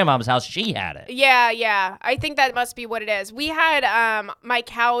to my grandmom's house. She had it. Yeah. I think that must be what it is. We had my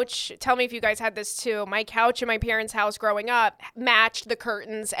couch. Tell me if you guys had this too. My couch in my parents' house growing up matched the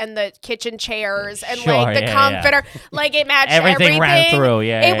curtains and the kitchen chairs and Sure, like the yeah, comforter. Like it matched Everything ran through,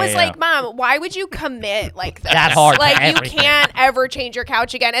 yeah, It yeah, was yeah. like, Mom, why would you commit like this? That hard to Like you everything. can't ever change your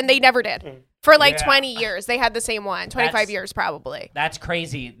couch again, and they never did. For like 20 years, they had the same one. 25 That's- years probably. That's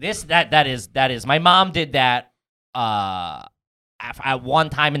crazy. That is. My mom did that at one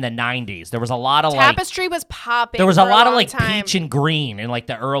time in the 90s. There was a lot of Tapestry was popping. there was for a lot of long like time. peach and green in like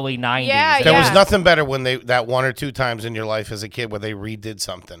the early 90s. Yeah, There was yeah. nothing better when that 1 or 2 times in your life as a kid where they redid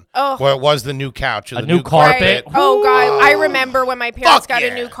something. Oh. Where it was the new couch or A the new carpet. Right. Oh god, I remember when my parents Fuck got yeah.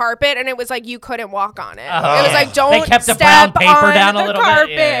 a new carpet and it was like you couldn't walk on it. Oh. It was like don't They kept the step brown paper on down a the little bit.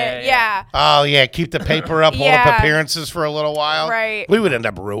 carpet. Yeah. Oh yeah, keep the paper up, hold Yeah. up appearances for a little while. Right. We would end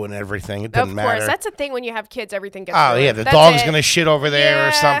up ruining everything. It Of didn't course, matter. that's the thing when you have kids, everything gets Oh ruined. yeah, the That's dog's it. gonna shit over there or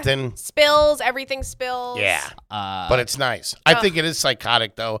Yeah. something. Spills, everything spills. Yeah. Uh, But it's nice. I think it is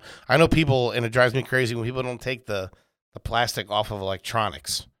psychotic though. I know people, and it drives me crazy when people don't take the plastic off of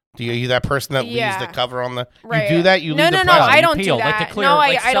electronics. Do you that person that leaves Yeah. the cover on the? Right. You do that? You no, leave no, the no, plastic? I You don't peel, do like that. the clear, no,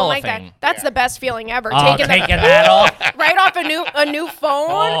 like I don't like that. cellophane. That's the best feeling ever. Oh, taking that off. right off a new phone,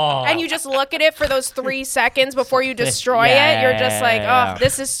 Oh. and you just look at it for those 3 seconds before you destroy Yeah, it. You're just like, yeah. oh,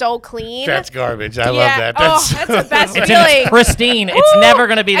 this is so clean. That's garbage. I love Yeah. that. Oh, that's the best It's feeling. pristine. It's Woo! never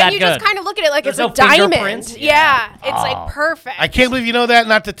going to be that and you good. just kind of look at it like There's it's no a diamond. fingerprints? Yeah, it's Oh. like perfect. I can't believe you know that.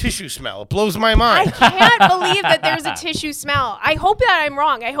 Not the tissue smell. It blows my I mind. can't believe that there's a tissue smell. I hope that I'm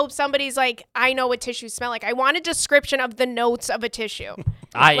wrong. I hope somebody's like, I know what tissue smell like. I want a description of the notes of a tissue.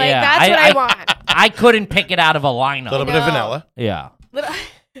 Like that's what I want. I couldn't pick it out of a lineup. A little bit of No. vanilla. Yeah. Little-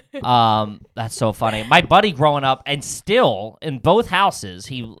 That's so funny. My buddy growing up, and still in both houses,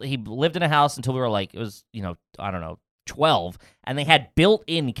 he lived in a house until we were like, it was, I don't know, 12, and they had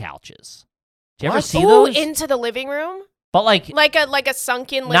built-in couches. Did you ever see Ooh, those? into the living room? But like Like a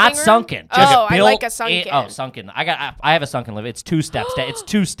sunken living not room? sunken. Just Oh, I built like a in- sunken. sunken. I have a sunken living. It's 2 steps. It's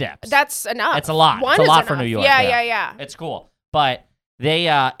 2 steps. That's enough. It's a lot. One It's a is lot for enough. New York, Yeah, yeah. yeah. It's cool. But they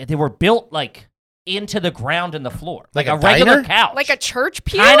were built like into the ground and the floor. Like a regular diner? couch. Like a church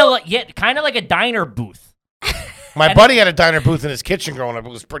pew? kind of like a diner booth. My buddy had a diner booth in his kitchen growing up. It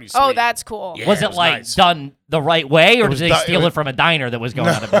was pretty sweet. Oh, that's cool. Yeah, Was it it was like nice. done the right way, or was did they done- steal it it from a diner that was going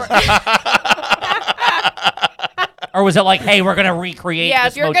out of business? Or was it like, hey, we're gonna recreate? Yeah,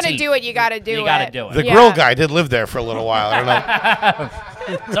 this if you're going to motif. do it, you got to do it. You gotta do it. The Yeah. grill guy did live there for a little while. I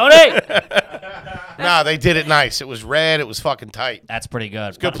don't know. Tony! No, they did it nice. It was red. It was fucking tight. That's pretty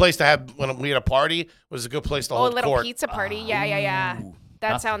good. Good place to have when we had a party. It was a good place to Oh, a hold little court. pizza party. Yeah.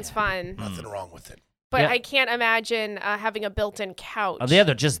 That sounds fun. Nothing wrong with it. But Yeah. I can't imagine having a built-in couch. Oh, yeah,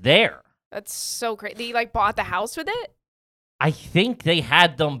 they're just there. That's so great. They like bought the house with it? I think they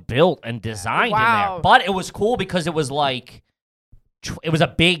had them built and designed in Wow. there, but it was cool because it was like it was a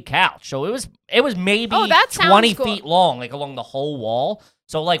big couch, so it was maybe Oh, that sounds 20 cool. feet long, like along the whole wall.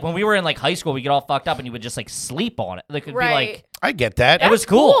 So like when we were in like high school, we get all fucked up and you would just like sleep on it. Like it'd be Right. like I get that. It was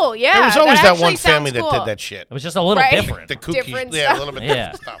cool. Yeah. there was always that one actually family sounds that cool. did that shit. it was just a little Right. different. The kooky, Different yeah, stuff. a little bit Yeah.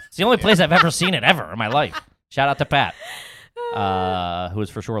 different stuff. It's the only place I've ever seen it ever in my life. Shout out to Pat, who is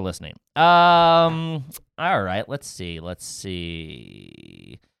for sure listening. All right, let's see.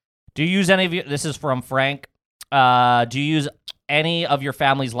 Do you use any of you? This is from Frank. Do you use any of your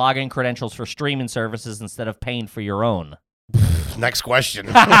family's login credentials for streaming services instead of paying for your own? Next question.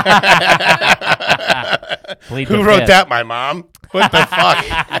 Plead Who the wrote fifth. that? My mom. What the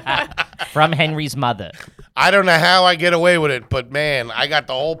fuck? From Henry's mother. I don't know how I get away with it, but man, I got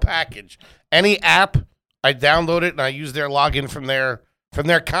the whole package. Any app, I download it and I use their login from their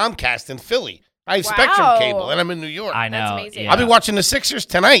Comcast in Philly. I have Spectrum Wow. cable and I'm in New York. I know. That's amazing. yeah. I'll be watching the Sixers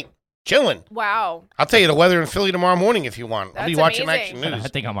tonight, chilling. Wow. I'll tell you the weather in Philly tomorrow morning if you want. I'll be That's watching amazing. Action I News.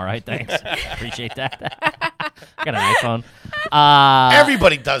 think I'm all right. Thanks. Appreciate that. I got an iPhone.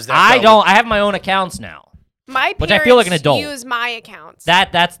 Everybody does that. I though. don't. I have my own accounts now. My Which parents I feel like an adult. use my accounts.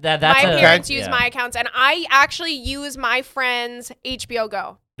 That's my a, parents use yeah. my accounts, and I actually use my friend's HBO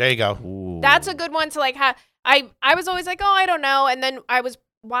Go. There you go. Ooh. That's a good one to like have. I was always like, oh, I don't know, and then I was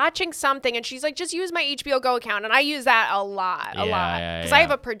watching something, and she's like, just use my HBO Go account, and I use that a lot, Yeah, because I have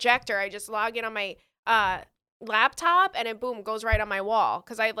yeah. a projector. I just log in on my laptop, and it boom goes right on my wall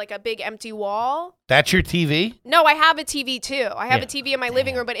because I have like a big empty wall. That's your TV? No, I have a TV too. I have Yeah. a TV in my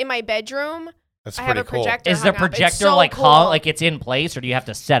living room, but in my bedroom, That's I have pretty a cool. projector. Is the hung up. It's projector so like cool. hung, like it's in place, or do you have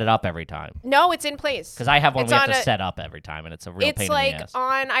to set it up every time? No, it's in place. Because I have one It's we have on to a- set up every time, and it's a real It's pain like in the ass.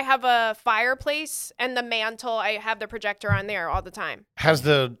 I have a fireplace and the mantle. I have the projector on there all the time. How's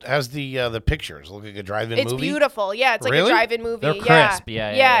the pictures? Look like a drive-in It's movie. beautiful. Yeah, it's like Really? a drive-in movie. They're yeah. crisp.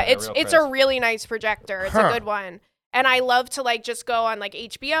 Yeah, It's real it's a crisp. really nice projector. It's Huh. a good one. And I love to like just go on like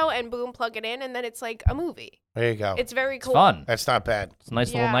HBO and boom, plug it in, and then it's like a movie. There you go. It's very It's cool. fun. That's not bad. It's a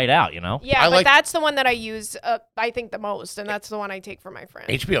nice Yeah. little night out, you know? Yeah, I but like- that's the one that I use, I think, the most, and that's the one I take for my friends.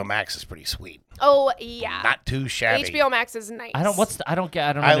 HBO Max is pretty sweet. Oh yeah, Not too shabby. HBO Max is nice. I don't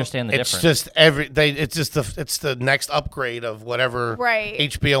understand the it's difference. just it's the next upgrade of whatever Right.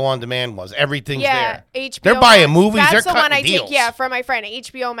 HBO on demand was. Everything's Yeah, there. HBO. They're buying movies. That's They're the one cutting I deals. take. Yeah, from my friend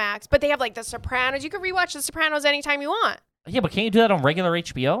HBO Max. But they have like The Sopranos. You can rewatch The Sopranos anytime you want. Yeah, but can't you do that on regular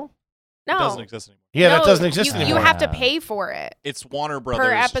HBO? No, It doesn't exist anymore. Yeah, that No, doesn't exist you, anymore. You have to pay for it. It's Warner Brothers per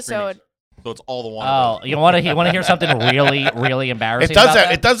streaming. episode. So it's all the Warner Oh, Brothers. you want to hear something really, really embarrassing? It does about have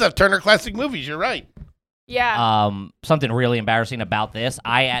that? it does have Turner Classic Movies. You're right. Yeah. Something really embarrassing about this.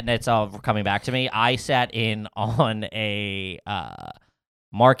 And it's coming back to me. I sat in on a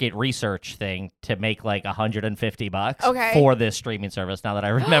market research thing to make like $150 Okay. for this streaming service. Now that I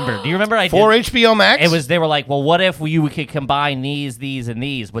remember, do you remember I did? For HBO Max. They were like, well, what if you could combine these, and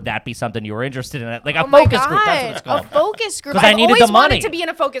these? Would that be something you were interested in? Like a oh my focus God. group. That's what it's A called. focus group. 'Cause I I've needed always the money. wanted to be in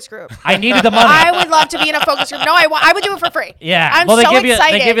a focus group. I needed the money. I would love to be in a focus group. No, I would do it for free. Yeah, I'm well, they so give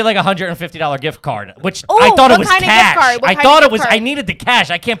excited. you like $150 gift card, which Ooh, I thought it what was kind of gift cash. card? What I kind thought of it was. gift card? I needed the cash.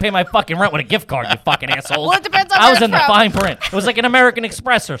 I can't pay my fucking rent with a gift card. You fucking asshole. Well, it depends on I where was it's in the from. fine print. It was like an American Express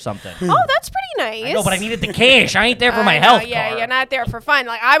or something. Oh, that's pretty nice. I know, but I needed the cash. I ain't there for my I know, health Yeah, card. you're not there for fun.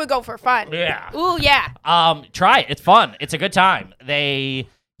 Like I would go for fun. Yeah. Ooh, yeah. Try it. It's fun. It's a good time.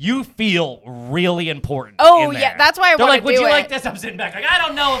 You feel really important. Oh, in there. yeah, that's why I They're wanna like, would do you it." like this? I'm sitting back like, I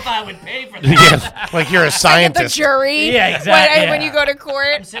don't know if I would pay for this. Yeah, like you're a Like at the scientist. jury. Yeah, exactly, When yeah. you go to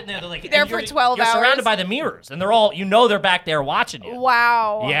court. I'm sitting there, they're like, There and for you're- 12 You're surrounded hours. by the mirrors, and they're all, they're back there watching you.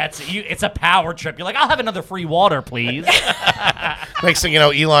 Wow. Yeah, it's a power trip. You're like, I'll have another free water, please. Next thing you know,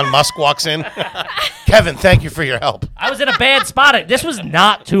 Elon Musk walks in. Kevin, thank you for your help. I was in a bad spot. This was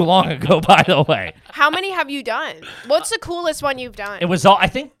not too long ago, by the way. How many have you done? What's the coolest one you've done? It was all. I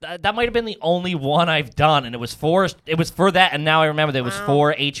think that might have been the only one I've done, and it was for that. And now I remember that it was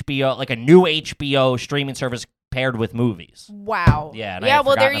for HBO, like a new HBO streaming service paired with movies. Wow. Yeah, and I Yeah, had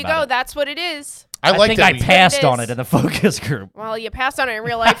well, there forgotten you about go. it. That's what it is. I like think that. I passed It on is. it in the focus group. Well, you passed on it in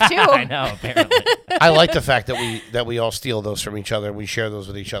real life, too. I know, apparently. I like the fact that we all steal those from each other and we share those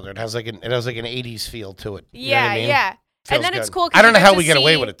with each other. It has like an 80s feel to it. You know what Yeah, I mean? yeah. Feels And then it's good. cool. 'cause I don't you know get how to we get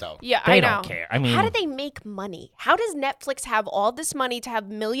away see- with it though. Yeah, They I don't know. care. I mean, How do they make money? How does Netflix have all this money to have $1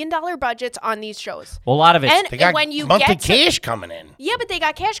 million budgets on these shows? well, a lot of it. And They got when you monthly get to, cash coming in. yeah, but they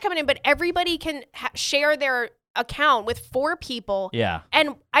got cash coming in, but everybody can share their account with 4 people. Yeah.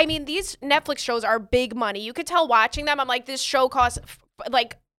 And I mean, these Netflix shows are big money. You could tell watching them. I'm like, this show costs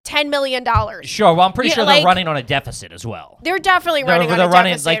like $10 million. Sure. Well, I'm pretty Yeah, sure like- they're running on a deficit as well. They're definitely They're running on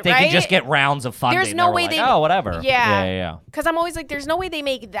running a deficit, like they right? can just get rounds of funding. There's no They were way like, they- Oh, whatever. Yeah. Yeah. Because I'm always like, there's no way they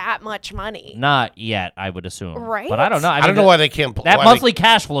make that much money. Not yet, I would assume. Right? But I don't know. I don't know why they can't. That why monthly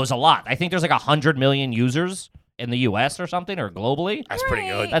cash flow is a lot. I think there's like 100 million users in the U.S. or something, or globally. That's pretty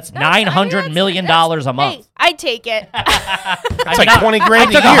good. That's I mean, $900 million a month. Hey, I'd take it. It's like 20 grand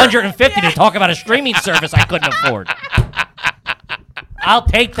I took a year. 150 to talk about a streaming service I couldn't afford. I'll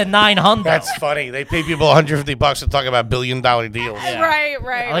take the 900. That's funny. They pay people $150 to talk about $1 billion deals. Right.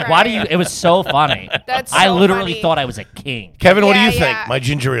 Like, why do you? It was so funny. That's I so literally funny. thought I was a king. Kevin, what do Yeah, you think? yeah. My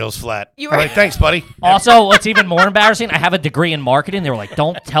ginger ale's flat. You All were- right, thanks, buddy. Also, what's even more embarrassing, I have a degree in marketing. They were like,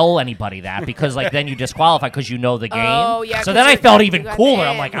 don't tell anybody that because like then you disqualify because you know the game. Oh, yeah, So 'cause then I you're felt good, even you got cooler. the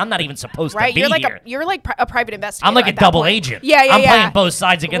I'm in. like, I'm not even supposed Right, to be you're like here. a private investigator. I'm like a at that double point. agent. Yeah, I'm playing both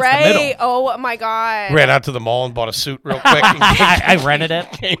sides against the middle. Right. Oh my god. Ran out to the mall and bought a suit real quick. And I rented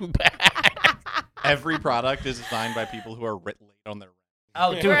it. came back. Every product is designed by people who are late on their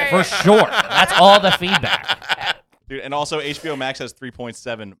Oh, dude, Right. for sure. That's all the feedback. dude. And also, HBO Max has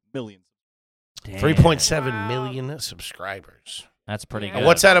 3.7 million. 3.7 million subscribers. That's pretty Yeah, good.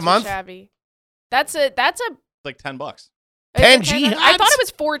 What's that a too month? Shabby. That's a. It's like $10. 10 I G-Hots? thought it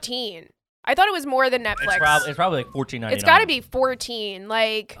was 14. I thought it was more than Netflix. It's probably like $14.99. It's got to be 14.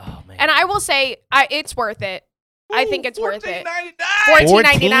 Like, Oh man. and I will say, it's worth it. I think it's worth it. $14.99.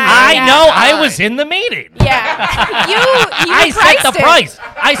 $14.99. I yeah. know. I was in the meeting. Yeah. you I set the priced it. price.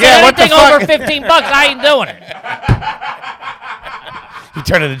 I said Yeah, what the anything fuck? over $15, I ain't doing it. You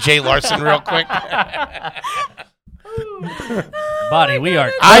turn into Jay Larson real quick. Buddy, we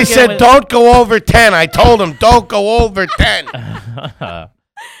are. I cooking said with- don't go over 10. I told him don't go over 10.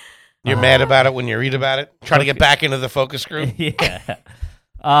 You're mad about it when you read about it? Trying to get back into the focus group? Yeah.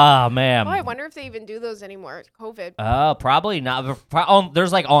 Oh, man. Oh, I wonder if they even do those anymore. COVID. Probably not.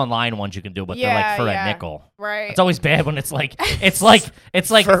 There's like online ones you can do, but they're like for a nickel. Right. It's always bad when it's like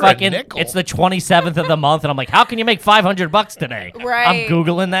fucking nickel. it's the 27th of the month, and I'm like, how can you make $500 today? Right. I'm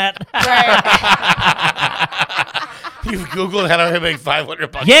googling that. Right. You've Googled how to make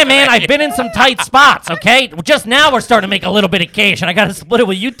 $500. Yeah, man, I've been in some tight spots. Okay, just now we're starting to make a little bit of cash, and I got to split it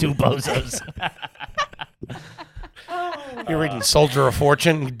with you two bozos. You're reading Soldier of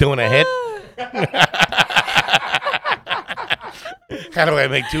Fortune, doing a hit. How do I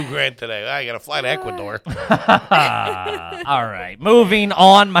make $2,000 today? I got to fly to Ecuador. All right, moving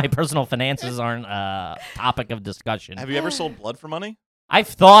on. My personal finances aren't a topic of discussion. Have you ever sold blood for money? I've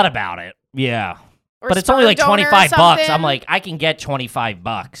thought about it. Yeah. Or But it's only like sperm donor or $25. I'm something. like, I can get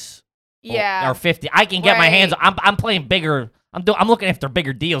 $25. Yeah. Or 50. I can get my Right. hands. I'm playing bigger. I'm looking after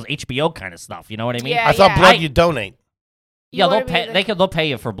bigger deals, HBO kind of stuff. You know what I mean? Yeah. I thought blood you donate. Yeah, You they'll wanna be pay. the- They'll pay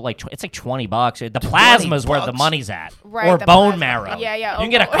you for like it's like $20. The plasma is where the $20? money's at, Right, or the bone plasma. marrow. Yeah, yeah. You Oh, can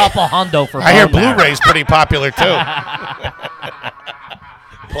get a bone- couple hundo for. I hear bone marrow. Blu-ray's pretty popular too.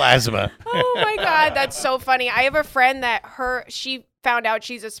 Plasma. Oh my god, that's so funny. I have a friend that she found out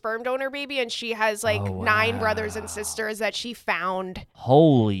she's a sperm donor baby, and she has like Oh, 9 brothers wow. and sisters that she found.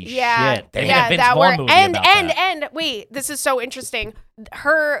 Holy Yeah, shit! They made yeah, a Vince that Vaughn were movie and about and that. and wait, this is so interesting.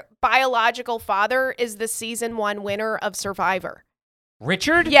 Her biological father is the season 1 winner of Survivor.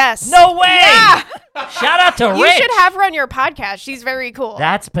 Richard? Yes. No way! Yeah. Shout out to You Rich. should have her on your podcast. She's very cool.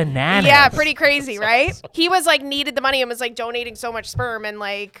 That's bananas. Yeah, pretty crazy, right? He was like needed the money and was like donating so much sperm and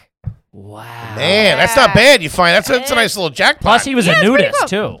like. Wow. Man, that's not bad. You find that's a nice little jackpot. Plus, he was Yeah, a it's pretty nudist cool.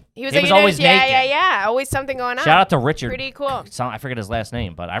 too. He was, always yeah, naked. yeah. Always something going on. Shout out to Richard. Pretty cool. I forget his last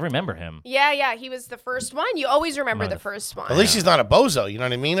name, but I remember him. Yeah. He was the first one. You always remember Right. the first one. At least he's not a bozo. You know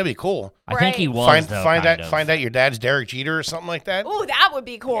what I mean? That'd be cool. I think he Right. was. though, Find kind of. out your dad's Derek Jeter or something like that. Ooh, that would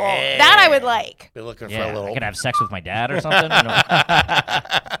be cool. Yeah. That I would like. Be looking for Yeah, a little. I could have sex with my dad or something.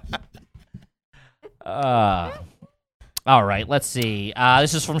 All right, let's see.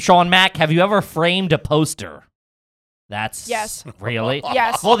 This is from Sean Mack. Have you ever framed a poster? That's Yes. Really?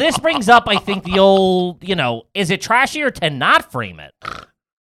 Yes. Well, this brings up, I think, the old, is it trashier to not frame it?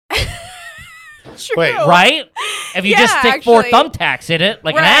 True. Wait, Right? If you just Yeah, stick 4 actually. thumbtacks in it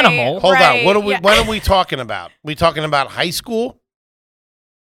like Right. an animal. Hold Right, on. What are we? yeah. What are we talking about? We talking about high school?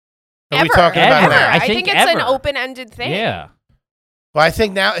 Are we Ever. talking about Ever. now? I I think think it's an ever. open-ended thing. Yeah. Well, I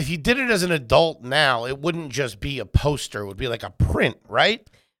think now, if you did it as an adult now, it wouldn't just be a poster. It would be like a print, right?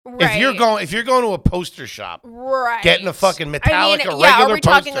 Right. If you're going to a poster shop, right. getting a fucking Metallica yeah, regular are we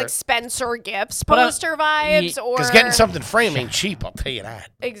talking poster. like Spencer Gifts But, poster vibes, or because getting something framed ain't cheap, I'll tell you that.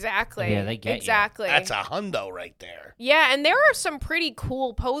 exactly? Yeah, they get you. exactly. That's a hundo right there. Yeah, and there are some pretty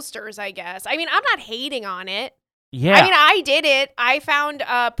cool posters, I guess. I mean, I'm not hating on it. Yeah. I mean, I did it. I found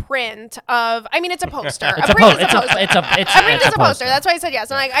a print of. I mean, it's a poster. it's a print is a it's poster. it's a A print is a poster. poster. That's why I said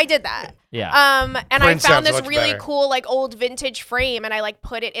yes. I'm like, I did that. Yeah. And Print I found sounds this much really better. cool, like old vintage frame, and I like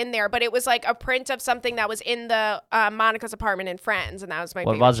put it in there. But it was like a print of something that was in the Monica's apartment in Friends, and that was my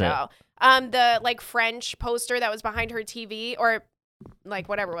What favorite was it? show. The like French poster that was behind her TV, or like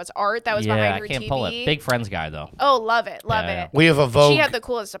whatever it was, art that was yeah, behind I her can't TV. pull it. Big Friends guy though. Oh, love it, love Yeah. it. We have a Vogue. She had the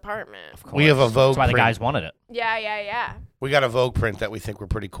coolest apartment. We have a Vogue That's why the print. guys wanted it. Yeah. We got a Vogue print that we think were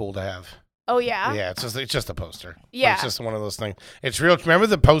pretty cool to have. Oh yeah. Yeah, it's just a poster. But Yeah. it's just one of those things. It's real. Remember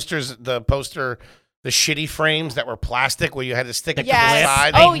the shitty frames that were plastic where you had to stick it to the Yes.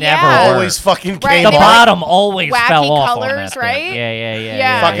 side? Oh They yeah. never worked. Always fucking Right, came The they off. were like bottom always wacky fell off on colors, that thing. right?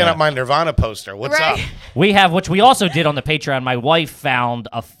 Yeah. Fucking up my Nirvana poster. What's Right. up? We have, which we also did on the Patreon. My wife found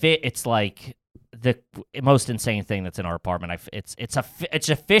a fit. It's like the most insane thing that's in our apartment. It's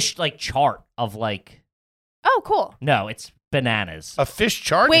a fish like chart of like Oh, cool. no, it's bananas. A fish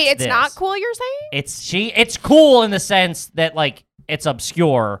chart? Wait, it's this. not cool. You're saying? It's cool in the sense that like it's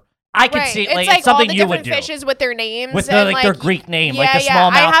obscure. I could Right. see It's like like it's something all the you would different do fishes with their names with and like their Greek name, yeah, like the yeah.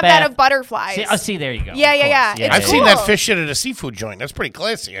 smallmouth I have bass. that of butterflies. See, there you go. Yeah, of yeah, course. yeah. It's I've cool. seen that fish shit at a seafood joint. That's pretty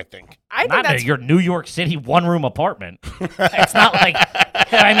classy, I think. I think Not that's your New York City one-room apartment. It's not like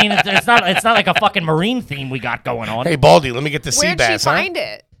I mean, it's not like a fucking marine theme we got going on. Hey, Baldy, let me get the sea where'd bass, she find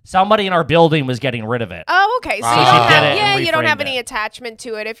it? Somebody in our building was getting rid of it. Oh, okay. So So you she don't did have, it yeah, and you don't have reframed any it. attachment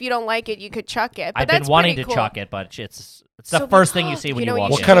to it. If you don't like it, you could chuck it. But I've been that's wanting pretty to cool. chuck it, but it's So the first thing you because- see when know you walk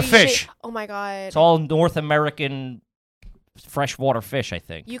you What in. kind of you should- fish? Oh my god. It's all North American freshwater fish, I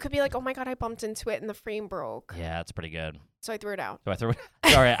think. You could be like, oh my god, I bumped into it and the frame broke, Yeah, it's pretty good. so I threw it out. So I threw it.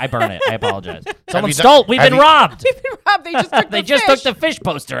 Sorry, I burn it. I apologize. Someone you done- stole. We've have been you- robbed. Rob, they just took They the just fish. took the fish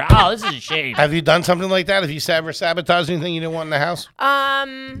poster. Oh, this is a shame. Have you done something like that? Have you ever sabotaged anything you didn't want in the house?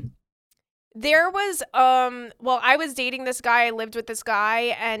 There was well, I was dating this guy, I lived with this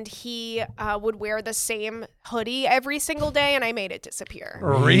guy, and he would wear the same hoodie every single day, and I made it disappear.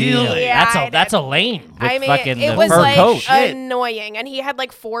 Really? Yeah, That's a lane. I With mean, fucking it the was fur like coat. annoying, and he had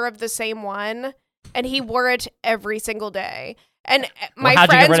like 4 of the same one, and he wore it every single day. And my how'd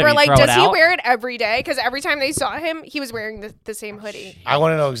you get rid friends of it? were You like, throw it does he out? wear it every day? Because every time they saw him, he was wearing the same hoodie. I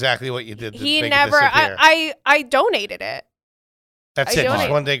want to know exactly what you did to He make never, it disappear. I donated it. That's I it. Just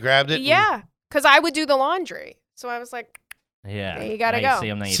donated. one day grabbed it. and- Yeah, because I would do the laundry. So I was like, Yeah. There you gotta now go. see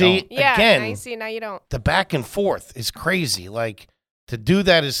him, now you See, don't. yeah, again, now you see, now you don't. the back and forth is crazy. Like to do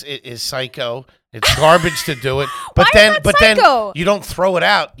that is psycho. It's garbage to do it. But Why is then, that but psycho? then you don't throw it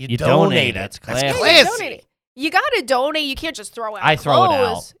out. You, You donate donate it. it. That's That's classy. Yeah, you classy. donate it. You gotta donate. You can't just throw out I clothes. throw it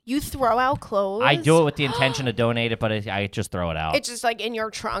out. You throw out clothes. I do it with the intention to donate it, but I just throw it out. It's just like in your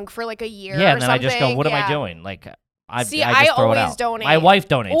trunk for like a year. Yeah, or and then I just go, something. what am I Yeah. doing? Like, I See, I I just throw it always out. donate. My wife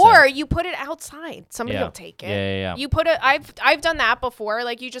donates Or it. you put it outside. Somebody Yeah. will take it. Yeah. You put it. I've done that before.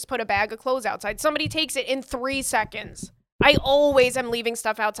 Like you just put a bag of clothes outside. Somebody takes it in 3 seconds. I always am leaving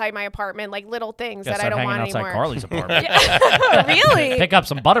stuff outside my apartment, like little things Gotta that I start don't hanging want outside anymore. Carly's apartment. Really? Pick up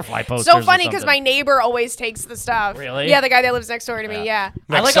some butterfly posters. So or funny because my something. neighbor always takes the stuff. Really? Yeah, the guy that lives next door to me. Yeah.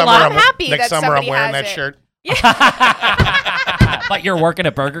 Next like a summer, lot- I'm happy next that summer I'm somebody wearing has that it. shirt. But you're working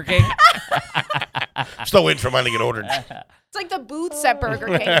at Burger King? Still waiting for mine to get ordered. It's like the booths at Burger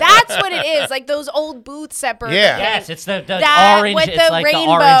King. That's what it is. Like those old booths at Burger Yeah. King. Yes, it's the That orange. with It's the like rainbow.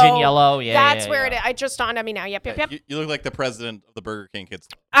 the orange and yellow. Yeah, That's yeah, where yeah. it is. I just dawned on me now. Yep. You look like the president of the Burger King Kids.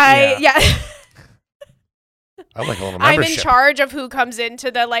 Yeah. I like a little I'm membership. in charge of who comes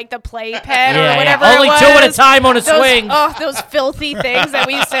into the play pen Yeah, or whatever. Only it was. 2 at a time on a Those, swing. Oh, those filthy things that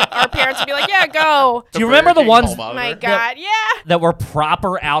we used to. Our parents would be like, "Yeah, go." Do you remember the ones Oh my God, yeah. that were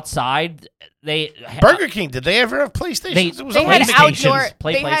proper outside? They Burger King, did they ever have PlayStations? It was They on had PlayStations. outdoor.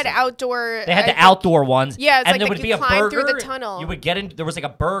 Play They had PlayStation. outdoor. They had the I think- outdoor ones. Yeah, it's and like there that would you be a climb burger. through the tunnel. You would get in. There was like a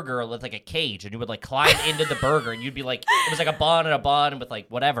burger with like a cage, and you would like climb into the burger, and you'd be like, it was like a bun with like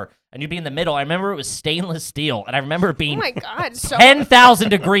whatever, and you'd be in the middle. I remember it was stainless steel, and I remember it Oh being my God, so 10,000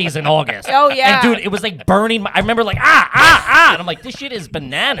 degrees in August. Oh, yeah. And dude, it was like burning. I remember like and I'm like, this shit is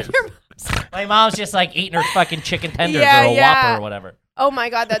bananas. My mom's just like eating her fucking chicken tenders Yeah, or a yeah. Whopper or whatever. Oh my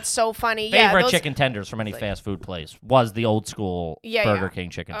God, that's so funny. Favorite Yeah, those, chicken tenders from any fast food place was the old school Yeah, Burger yeah. King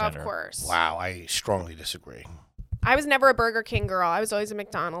chicken Of tender. course. Wow, I strongly disagree. I was never a Burger King girl. I was always a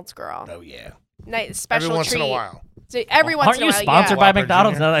McDonald's girl. Oh, yeah. Nice special Every once treat. in a while. So every once Aren't in a you while, sponsored yeah. by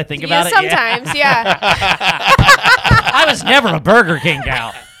McDonald's now that I think about Yeah, it? sometimes, yeah. I was never a Burger King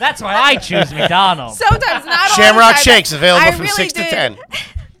gal. That's why I choose McDonald's. Sometimes, not all Shamrock the time. Shakes available I from really 6 to did. 10.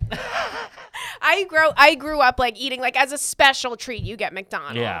 I grew up like eating like as a special treat. You get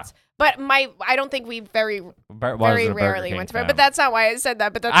McDonald's. Yeah. But I don't think we very Wasn't very a Burger rarely King went to fan. it. But that's not why I said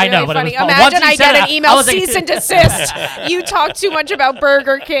that. But that's I really know, but it funny. was fun. Once Imagine you I said get it, an I email was like- cease and desist. You talk too much about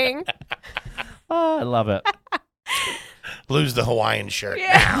Burger King. Oh, I love it. Lose the Hawaiian shirt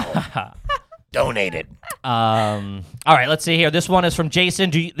Yeah. now. Donate it. All right, let's see here. This one is from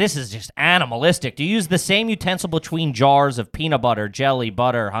Jason. This is just animalistic. Do you use the same utensil between jars of peanut butter, jelly,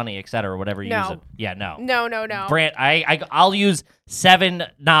 butter, honey, etc., whatever you No. use it? Yeah, no. No. Brant, I'll use 7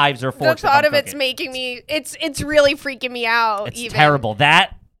 knives or The forks. if thought I'm of it's cooking. making me. It's really freaking me out. It's even. terrible.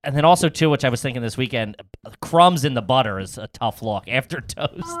 That, and then also too, which I was thinking this weekend, crumbs in the butter is a tough look after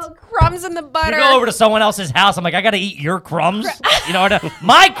toast. Oh, crumbs in the butter. You go over to someone else's house, I'm like, I gotta eat your crumbs. You know,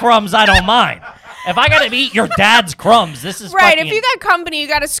 my crumbs I don't mind. If I gotta eat your dad's crumbs, this is Right, fucking- if you got company, you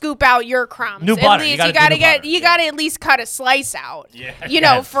got to scoop out your crumbs. New At butter, least you gotta do new butter, you yeah. got to at least cut a slice out. Yeah. You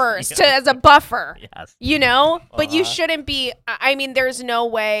know, Yes, first yes. as a buffer. Yes. You know, but Uh-huh. you shouldn't be. I mean, there's no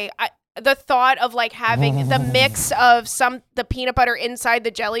way. The thought of like having the mix of the peanut butter inside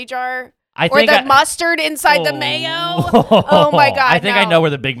the jelly jar. I Or think the I- mustard inside the Oh. mayo. Oh my God! I think I no. know where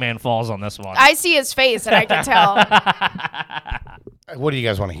the big man falls on this one. I see his face and I can tell. What do you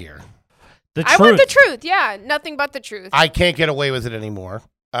guys want to hear? The I truth. want the truth. Yeah, nothing but the truth. I can't get away with it anymore.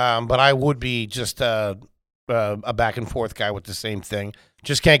 But I would be just a back and forth guy with the same thing.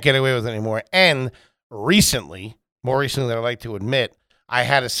 Just can't get away with it anymore. And recently, more recently than I like to admit, I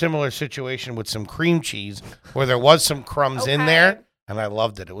had a similar situation with some cream cheese where there was some crumbs in Okay. there, and I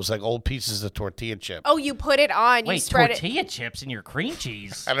loved it. It was like old pieces of tortilla chip. Oh, you put it on. You Wait, spread tortilla chips in your cream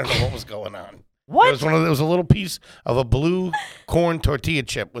cheese? I don't know what was going on. What? It was a little piece of a blue corn tortilla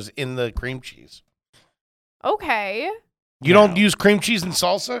chip was in the cream cheese. it. Okay. You don't use cream cheese and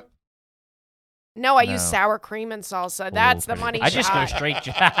salsa? No, I No. use sour cream and salsa. That's the money I just go shot. straight.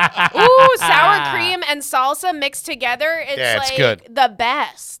 Ooh, sour cream and salsa mixed together. It's Yeah, it's like good. the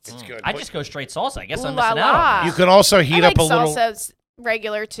best. It's good. I just go straight salsa. I guess Ooh I'm la missing out on la. that. You could also heat I like up a little. salsa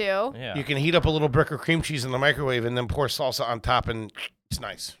Regular too. Yeah. You can heat up a little brick of cream cheese in the microwave and then pour salsa on top, and it's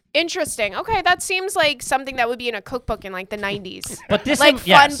nice. Interesting. Okay, that seems like something that would be in a cookbook in like the 90s. But this Like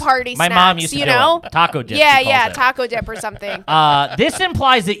yes. fun party My snacks, mom used to you do know? it. Taco dip. Yeah, she calls yeah, it. taco dip or something. This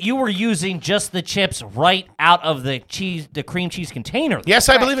implies that you were using just the chips right out of the cream cheese container. Yes,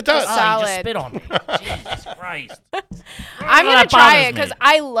 I believe it does. It's Oh, you just solid. spit on me. Jesus Christ. I'm Oh, gonna that try bothers it because me.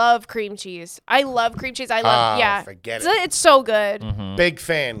 I love cream cheese. I love cream cheese. I love yeah. forget It's so good. Mm-hmm. Big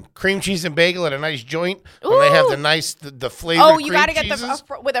fan. Cream cheese and bagel at a nice joint when they have Ooh. the nice the flavored Oh, you cream gotta get cheeses.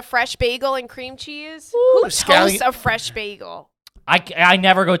 with a fresh bagel and cream cheese. Who scallion- toasts a fresh bagel? I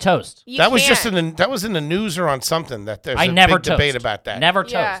never go toast. You That was just can't. in the news or on something that there's I a never big toast. debate about that. Never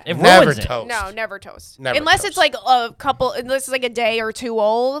toast. Yeah. It Never ruins it. toast. No, never toast. Never unless toast. it's like unless it's like a day or two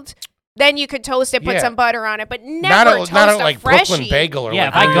old. Then you could toast it, put Yeah. some butter on it, but never Not toast a a like freshie. Brooklyn bagel or Yeah,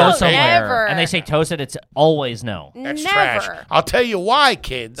 if like I New go York somewhere bagel. Never. and they say toast it, it's always no. That's never. trash. I'll tell you why,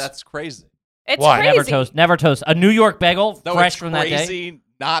 kids. That's crazy. It's Why? crazy. Never toast. Never toast. A New York bagel, No, fresh it's from that day. crazy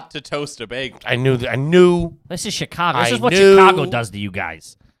not to toast a bagel. I knew. This is Chicago. This I is what knew- Chicago does to you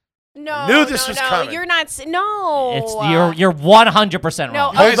guys. No, Knew this no, was no. coming. You're not. No. It's you're 100% No,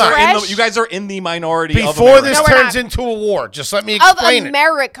 wrong. a Hold on. fresh You guys are in the minority of Before America. this No, we're turns not. into a war, just let me of explain it.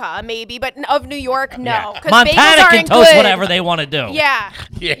 America, maybe, but of New York, no. 'Cause bagels Montana can aren't toast good. whatever they want to do. Yeah.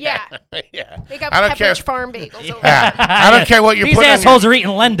 Yeah, Yeah. yeah. They got I don't care. Pepperidge Farm bagels. Over Yeah. I don't care what you're These putting. assholes are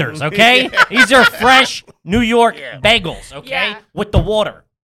eating lenders, okay? These are fresh New York bagels, okay? Yeah. With the water.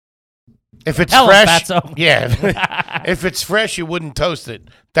 If it's Tell 'em, fresh, Fatso. yeah. If it's fresh, you wouldn't toast it.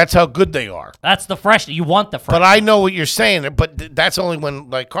 That's how good they are. That's the fresh. You want the fresh. But I know what you're saying. But that's only when,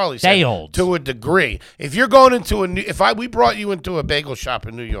 like Carly said, Day olds. to a degree. If you're going into we brought you into a bagel shop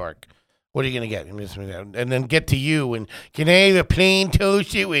in New York, what are you gonna get? And then get to you and can I have a plain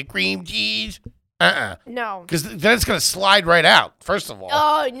toasted with cream cheese? No. Because then it's gonna slide right out. First of all.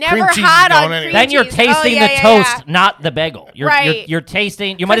 Oh, Cream never cheese is hot going on anywhere. cream then you're cheese. tasting Oh, yeah, the yeah, toast, yeah. not the bagel. You're Right.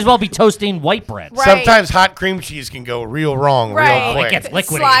 tasting. You might as well be toasting white bread. Right. Sometimes hot cream cheese can go real wrong Right. real quick. It gets It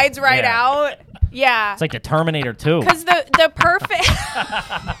liquidy. slides right Yeah. out. Yeah. It's like the Terminator 2. Because the perfect.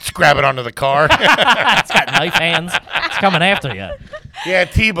 Just grab it onto the car. It's got knife hands. It's coming after you. Yeah,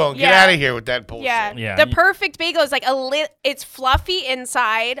 T-Bone, get Yeah. out of here with that bullshit. Yeah. Yeah, The you- perfect bagel is like it's fluffy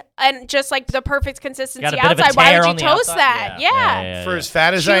inside and just like the perfect consistency Got a bit of a outside. Why tear would on you the toast outside? that? Yeah. For as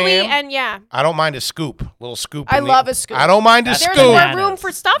fat as I Chewy am, and yeah. I don't mind a scoop. Little scoop. I in the- love a scoop. I don't mind a That's There's scoop. more bananas. room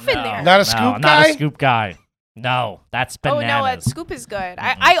for stuff in No. there. Not a No, scoop I'm guy? not a scoop guy. No, that's Oh bananas. no, a scoop is good.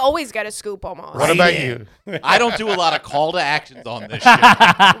 I always get a scoop almost. What about you? I don't do a lot of call to actions on this shit.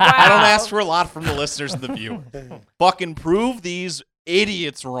 I don't ask for a lot from the listeners and the viewers. Fucking prove these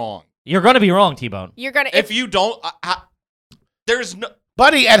idiots wrong. You're going to be wrong, T-Bone. You're gonna If you don't, there's no.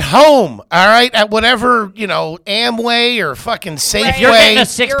 Buddy, at home, all right? At whatever, Amway or fucking Safeway Right. You're getting a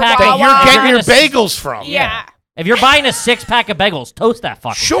six-pack. that Wawa. you're getting your You're gonna- bagels from. yeah. If you're buying a six-pack of bagels, toast that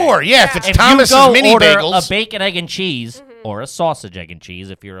fucking Sure, thing. yeah. If it's If Thomas's you go mini order bagels. a bacon, egg, and cheese, or a sausage, egg, and cheese,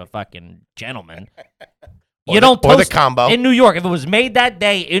 if you're a fucking gentleman, Or you the- don't or toast the combo. in New York. If it was made that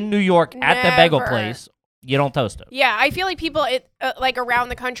day in New York at the bagel Never. place, you don't toast it. Yeah, I feel like people like around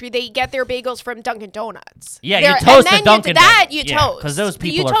the country they get their bagels from Dunkin' Donuts. Yeah, They're- you toast and a then Dunkin' that bagel. you Yeah, toast 'cause those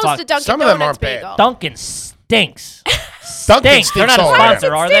people you are toast fuck- a Dunkin' Some of them Donuts aren't bad. bagel. Dunkin' stinks. Dunkin' They're not a stinks all sponsor,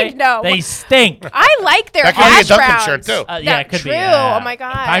 around. are It they? stink, no. They stink. I like their That could be a hash Dunkin' browns. shirt, too. Yeah, it could true. be. Yeah. Oh my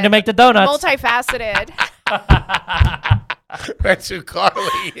god. Time to make the donuts. Multifaceted. That's who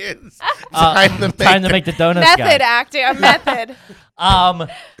Carly is. Time Time to make the donuts. Method guy. acting. A method.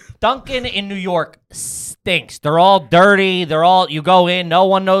 Dunkin' in New York stinks. They're all dirty. They're all you go in, no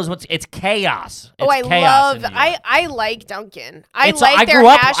one knows it's chaos. Oh, It's I chaos in love. New York. I like Dunkin'. I It's- like their grew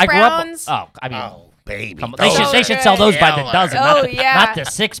up, hash I grew up. browns. Oh, I mean, Oh, baby. come on, those they are should sell those by the killer. dozen. Oh, not yeah. not the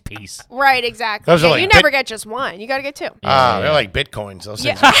 6-piece. Right, exactly. Those are Yeah, like you bit- never get just one. You got to get two. They're like bitcoins. Those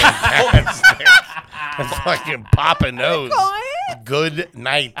things Yeah. are fantastic. That's fucking popping those. Good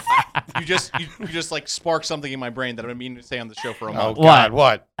night. You just like spark something in my brain that I've been meaning to say on the show for a Oh, month. God.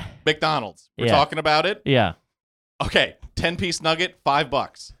 What? McDonald's. We're Yeah. talking about it. Yeah. Okay, 10-piece nugget,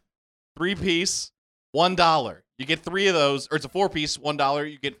 $5. 3-piece, $1. You get 3 of those, or it's a 4-piece, $1.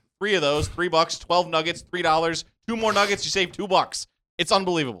 You get 3 of those, $3. 12 nuggets, $3. 2 more nuggets, you save $2. It's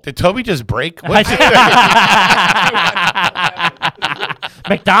unbelievable. Did Toby just break? What?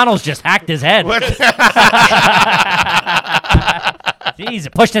 McDonald's just hacked his head. What?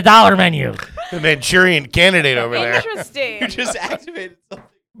 Jeez, push the dollar menu. The Manchurian candidate over there. Interesting. You just activated something.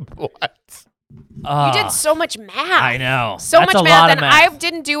 What? You did so much math. I know. So That's much a math, lot of and math. I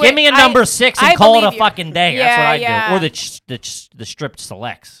didn't do it. Give me a number 6 and I call it a believe you. fucking day. That's what Yeah, I yeah. do. Or the stripped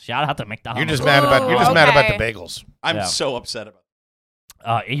selects. Shout out to McDonald's. You're just mad about Ooh, the okay. bagels. I'm Yeah. so upset about it.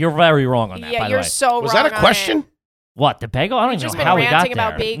 You're very wrong on that. Yeah, by the you're way. so wrong. Was that a on question? it. What, the bagel? I don't even just know been how we got ranting there.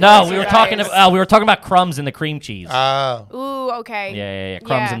 about bagels, No, we you were talking. guys. We were talking about crumbs in the cream cheese. Ooh, okay. Yeah.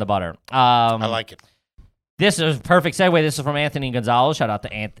 Crumbs Yeah. in the butter. I like it. This is a perfect segue. This is from Anthony Gonzalez. Shout out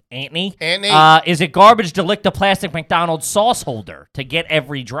to Anthony. Anthony. Is it garbage to lick the plastic McDonald's sauce holder to get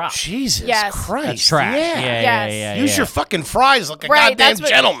every drop? Jesus Yes. Christ. That's trash. Yeah. Yeah. Use your fucking fries like a Right, goddamn that's what,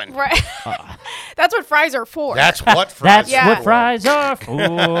 gentleman. Right. That's what fries are for. That's what fries That's Yeah. what fries are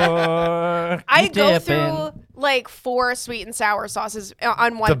for. I Keep go dipping. through like 4 sweet and sour sauces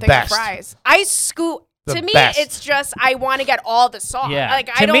on one The thing best. of fries. I scoop. The To me, best. it's just I want to get all the sauce. Yeah. Like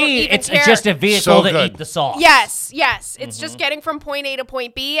to I don't me, even it's care. just a vehicle So to good. eat the sauce. Yes. It's Mm-hmm. just getting from point A to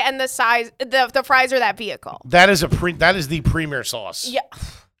point B, and the size, the fries are that vehicle. That is the premier sauce. Yeah.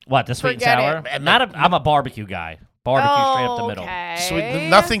 What, the sweet and Forget sour? I'm a barbecue guy. Barbecue straight up the middle. Okay. Sweet,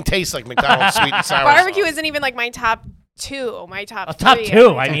 nothing tastes like McDonald's sweet and sour Barbecue sauce. isn't even like my top 2. My top A top 3.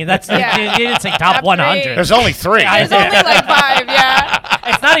 2. I mean, that's Yeah. you didn't say top Top 100. 3. There's only 3. There's only like 5. Yeah.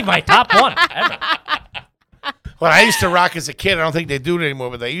 It's not even my top 1 ever. What I used to rock as a kid, I don't think they do it anymore,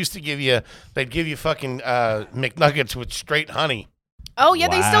 but they used to give you fucking McNuggets with straight honey. Oh yeah,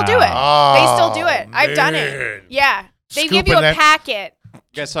 they still do it. Oh, They still do it. I've done man. it. Yeah. They give Scooping you a that- You packet.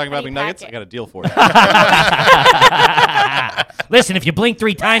 guys talking about Honey McNuggets? packet. I got a deal for you. Listen, if you blink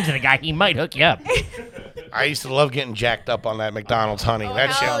 3 times at a guy, he might hook you up. I used to love getting jacked up on that McDonald's honey. Oh, that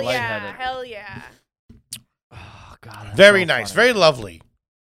shit. hell Like, yeah. Hell yeah. Oh, God, that's very so nice, funny. very lovely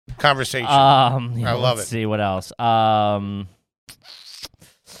conversation. I love let's it. see what else.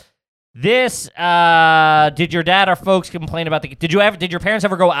 This did your dad or folks complain about the? Did your parents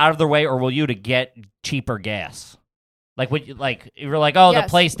ever go out of their way, or will you to get cheaper gas? Like you were like, oh, the Yes.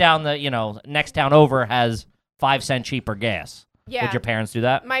 place down the next town over has 5 cent cheaper gas. Yeah. Would your parents do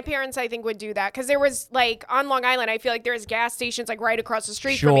that? My parents, I think, would do that because there was like on Long Island. I feel like there's gas stations like right across the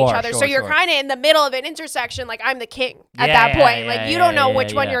street from each Sure, other. sure, so you're sure. kind of in the middle of an intersection. Like I'm the king at Yeah, that yeah, point. yeah, Like you yeah, don't know yeah,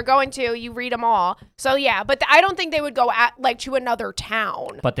 which one yeah. you're going to. You read them all. So yeah, but I don't think they would go at like to another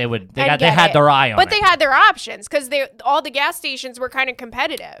town. But they would. They and they get had it. their eye on But it. they had their options because all the gas stations were kind of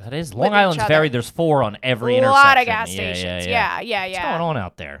competitive. That is with Long each Island's other. very. There's 4 on every A intersection. lot of gas Yeah, stations. Yeah. Yeah. What's going on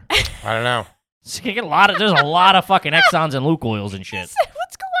out there? I don't know. There's a lot of fucking Exxons and Luke oils and shit.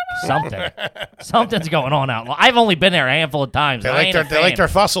 What's going on? Something's going on out. I've only been there a handful of times. They and I like ain't their a they like fan. their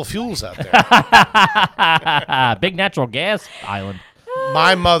fossil fuels out there. Big natural gas island.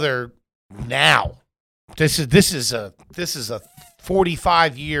 My mother now. This is a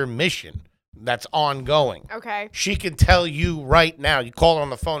 45-year mission that's ongoing. Okay. She can tell you right now. You call her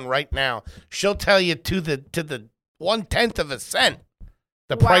on the phone right now. She'll tell you to the 1/10 of a cent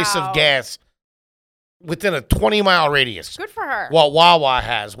the price Wow. of gas within a 20-mile radius. Good for her. What Wawa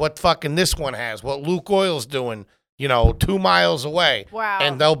has, what fucking this one has, what Luke Oil's doing, 2 miles away. Wow.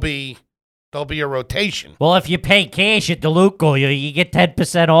 And there'll be a rotation. Well, if you pay cash at the Luke oil, you get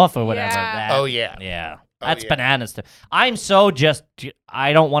 10% off or whatever. Yeah. That- Oh, yeah. Yeah. Oh, That's yeah. bananas. I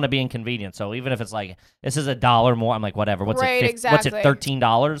don't want to be inconvenient. So even if it's like, this is $1 more, I'm like, whatever. What's Right, it? What's it? exactly.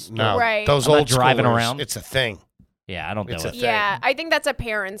 $13? No, Right. those I'm not old driving schoolers, around. It's a thing. Yeah, I don't do It's a it. thing. Yeah, I think that's a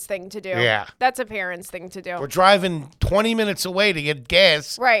parent's thing to do. Yeah. That's a parent's thing to do. We're driving 20 minutes away to get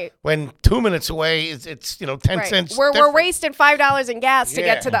gas. Right. When 2 minutes away, it's 10 Right. cents. We're different. wasting $5 in gas to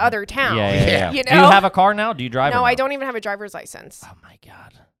Yeah. get to the other town. Yeah. You Do you know? have a car now? Do you drive? No, or I don't even have a driver's license. Oh my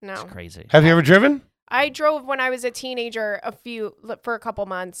god, No. that's crazy. Have you ever driven? I drove when I was a teenager for a couple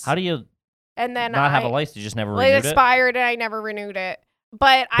months. How do you and then not have I- a license? You just never Well, it renewed it. expired and I never renewed it.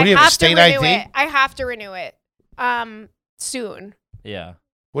 But do I you have, a have to state renew ID? it. I have to renew it. Soon. Yeah.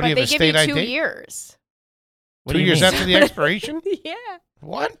 What but do you they have, a give state you 2 ID? years. What 2 do you years mean? after the expiration? Yeah.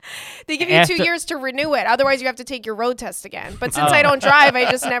 What? They give you After- 2 years to renew it. Otherwise, you have to take your road test again. But since I don't drive, I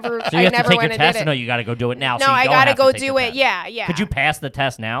just never. So I you have never to take went your and test. did it. No, you got to go do it now. No, so you I don't gotta have to go take do the it. test. Yeah, yeah. Could you pass the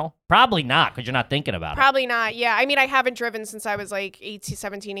test now? Probably not, because you're not thinking about Probably not. Yeah. I mean, I haven't driven since I was like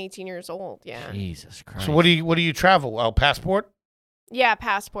 17, 18 years old. Yeah. it. Jesus Christ. So what do you travel? Oh, passport? Yeah,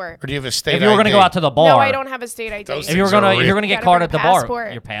 passport. Or do you have a state if you were going going to go out to the bar, No, I don't have a state ID. Those If you were things are gonna real. get Gotta card bring at the passport.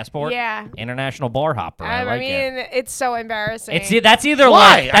 bar, your passport, Yeah. international bar hopper. I I like mean, it. it's so embarrassing. That's either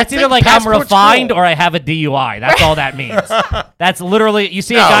Why? like I think I'm passport's refined cool. or I have a DUI. That's all that means. That's literally you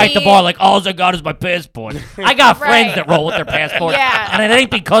see a No. guy at the bar like all I got is my passport. I got friends Right. that roll with their passport, Yeah. and it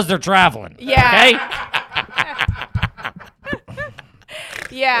ain't because they're traveling. Yeah. Okay.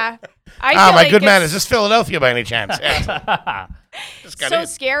 Yeah. I Ah, feel my like good man, it's is this Philadelphia by any chance? Just got so in.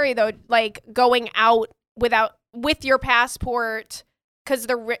 scary though, like going out with your passport. Because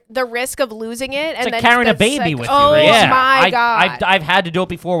the risk of losing it, It's and like then carrying a that's baby like, with oh you. Yeah. my god! I've had to do it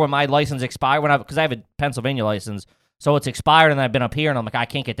before when my license expired because I have a Pennsylvania license. So it's expired, and I've been up here, and I'm like, I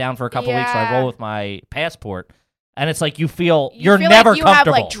can't get down for a couple weeks, so I Yeah. roll with my passport. And it's like you feel You feel never like you have,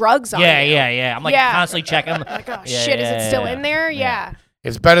 comfortable. like, drugs on yeah, you. Yeah. I'm like Yeah. constantly checking. Like, oh Yeah, shit, is yeah, it still yeah. in there? Yeah. Yeah.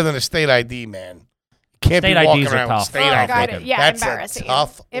 It's better than a state ID, man. Can't State be walking IDs are around tough. with state Oh my ID. god, yeah, That's embarrassing. a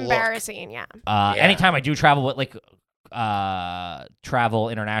tough look. Embarrassing, yeah. Yeah. Anytime I do travel with travel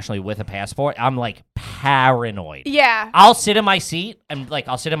internationally with a passport, I'm like paranoid. Yeah. I'll sit in my seat and like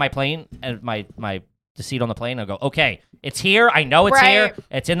I'll sit in my plane and the seat on the plane. I'll go, okay, it's here. I know it's here. Right.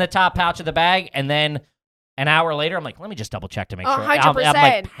 It's in the top pouch of the bag. And then an hour later, I'm like, let me just double check to make sure. I'm 100%.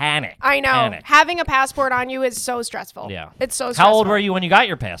 like panic. I know. Panic. Having a passport on you is so stressful. Yeah. It's so stressful. How old were you when you got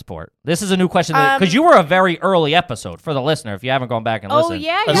your passport? This is a new question because you were a very early episode for the listener. If you haven't gone back and Oh, listened,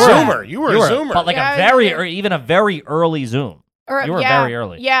 yeah, A yeah. Zoomer. You were a Zoomer. but like Yeah, a I very was- even a very early Zoom. You were very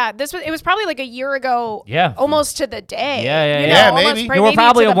early. Yeah, it was probably like a year ago. Yeah. Almost to the day. Yeah, You yeah. know, Yeah, almost maybe. You were maybe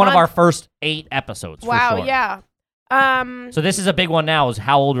probably to the one of our month. first 8 episodes. Wow, for sure. yeah. So this is a big one now. Is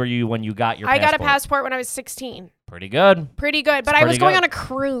how old were you when you got your I passport? got a passport when I was 16. Pretty good. Pretty good, but I pretty was going good. on a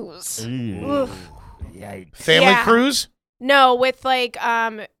cruise. Ooh. Oof. Family Yeah. cruise? No, with like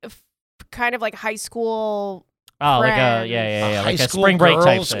kind of like high school. Oh, like a Friends. like High a school spring break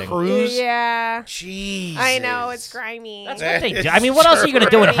type girls thing. cruise? Yeah. Jesus. I know, it's grimy. That's what they do. I mean, what else are you gonna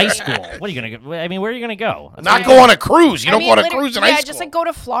do in high Right. school? What are you gonna? I mean, where are you gonna go? That's Not what go on a cruise. You don't go on a literally- cruise in high yeah, school. just like go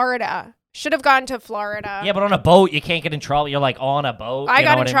to Florida. Should have gone to Florida. Yeah, but on a boat, you can't get in trouble. You're like on a boat. I you know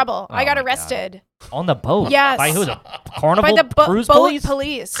got in what mean? trouble. I Oh got my God. arrested. On the boat. Yes. By who? The Carnival By the Cruise boat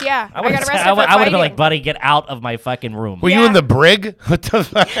Police? Yeah, I would've got said- arrested I would for have been like, fighting. buddy, get out of my fucking room. Were you Yeah. in the brig? What the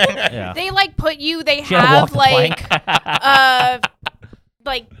fuck? Yeah. They like put you. They She had to have walk the like plank.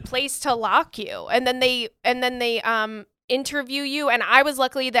 like place to lock you, and then they interview you. And I was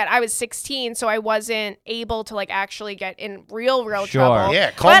lucky that I was 16, so I wasn't able to like actually get in real Sure. trouble.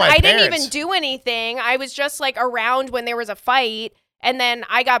 Yeah, call but my I parents. didn't even do anything. I was just like around when there was a fight, and then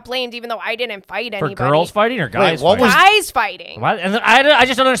I got blamed even though I didn't fight For anybody. girls fighting or guys what fighting? was- Guys fighting. What? And I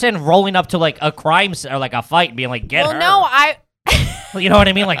just don't understand rolling up to like a crime or like a fight and being like, get Well, her. no, You know what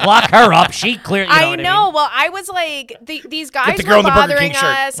I mean? Like lock her up. She clear. You know I what know. I mean? Well, I was like, these guys the girl were in the Burger bothering King shirt.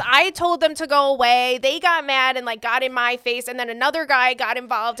 us. I told them to go away. They got mad and like got in my face, and then another guy got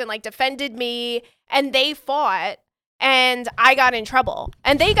involved and like defended me, and they fought, and I got in trouble,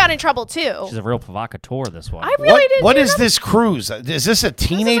 and they got in trouble too. She's a real provocateur. This one. I really didn't. What do is nothing. this cruise? Is this a This is like a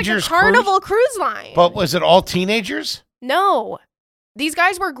teenager's Carnival cruise? cruise line. But was it all teenagers? No, these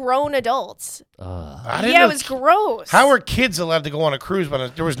guys were grown adults. I didn't Yeah, know it was gross. How are kids allowed to go on a cruise when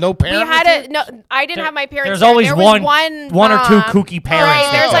there was no we parent? had with a no? I didn't have my parents. There's there. always There was one or two mom. kooky parents. Right,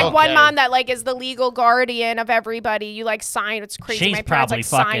 that there's go. like one Okay. mom that like is the legal guardian of everybody. You like sign. It's crazy. She's My parents probably like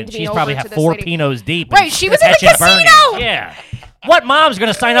fucking. signed me She's over probably to had this 4 lady. Pinots deep. Right, and she was in the catching burning. casino! Yeah. What mom's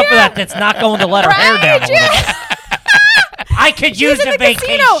gonna sign up for that? That's not going to let her hair down. Right, a little bit? I could She was use in a the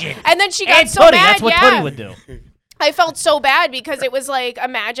casino, vacation. and then she got And so Tootie, mad. that's what yeah, Tootie would do. I felt so bad because it was like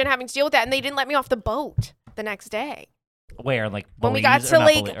imagine having to deal with that, and they didn't let me off the boat the next day. Where, like, When we Belize got or to not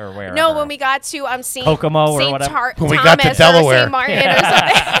Lake, Belize, or where? no, when we got to St. Kokomo or St. whatever. When we Thomas got to or Delaware. St. Martin or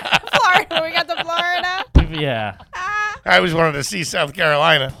something. Florida. When we got to Florida. Yeah. I always wanted to see South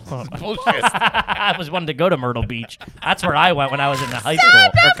Carolina. Bullshit. I was wanting to go to Myrtle Beach. That's where I went when I was in high school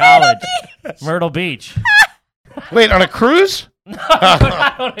or college. Myrtle Beach. Wait, on a cruise?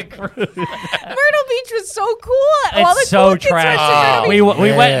 Not on a cruise. Myrtle Beach was so cool. All the It's so cool kids went to trash. Myrtle Beach.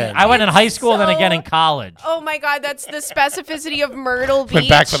 We went. man. I went in high It's school and then again so- in college. Oh my God, that's the specificity of Myrtle Beach. Went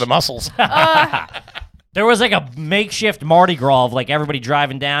back for the muscles. There was like a makeshift Mardi Gras of like everybody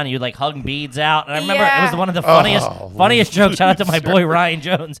driving down and you'd like hug beads out. And I remember it was Yeah. one of the funniest Oh, funniest jokes. Shout out to my boy Ryan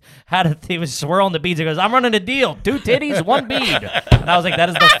Jones. He was swirling the beads. He goes, I'm running a deal. 2 titties, 1 bead. And I was like, that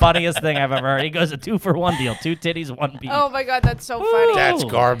is the funniest thing I've ever heard. He goes, a 2-for-1 deal. 2 titties, 1 bead. Oh my God, that's so funny. That's Ooh.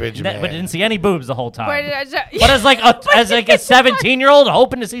 garbage, man. But didn't see any boobs the whole time. But But as like a 17-year-old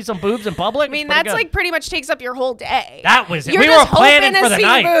hoping to see some boobs in public. I mean, it's pretty that's good. like pretty much takes up your whole day. That was it. You're We were just planning hoping for to the see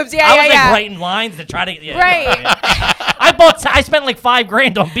night. boobs. Yeah, I was yeah, like yeah. writing lines to try to. Yeah, Right. I spent like $5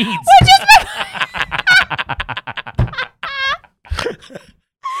 grand on beads.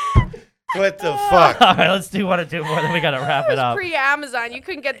 What the fuck? All right, let's do 1 or 2 more. Then we gotta wrap it up. Pre-Amazon, you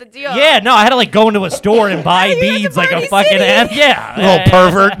couldn't get the deal. Yeah, no, I had to like go into a store and buy You went to beads like a Party fucking City. ad. Yeah, Little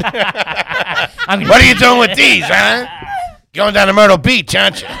pervert. I mean, What are you doing with these, huh? Going down to Myrtle Beach,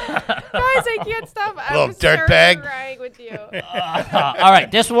 aren't you? Guys, I can't stop. Little I'm hysterical dirtbag. crying with you. all right,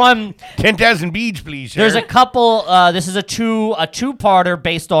 this one. 10,000 beads, please. There's sir. a couple. This is a two-parter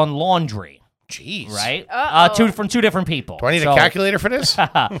based on laundry. Jeez. Right? Uh-oh. From 2 different people. Do I need a calculator for this?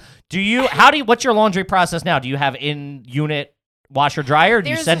 What's your laundry process now? Do you have in-unit washer dryer? Do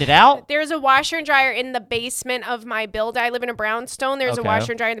you send it out? There's a washer and dryer in the basement of my building. I live in a brownstone. There's a Okay.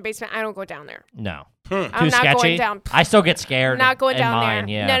 washer and dryer in the basement. I don't go down there. No. I'm Too not sketchy? going down. I still get scared. I'm not going in down mine,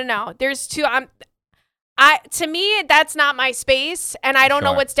 there. Yeah. No. There's two. To me, that's not my space, and I don't know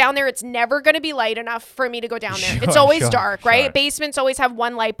Sure. what's down there. It's never going to be light enough for me to go down there. Sure, It's always sure, dark, right? sure. Basements always have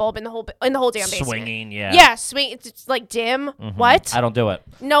one light bulb in the whole damn basement. Swinging, yeah. Yeah, swing. It's like dim. Mhm. What? I don't do it.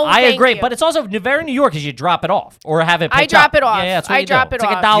 No, I thank agree, you. but it's also very New York because you drop it off or have it picked I drop up. it off. Yeah, that's what I you drop do. it It's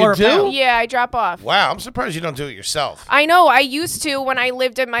like off. $1 You a do? pound. Yeah, I drop off. Wow, I'm surprised you don't do it yourself. I know. I used to when I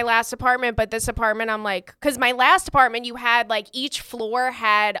lived in my last apartment, but this apartment, I'm like, because my last apartment, you had like each floor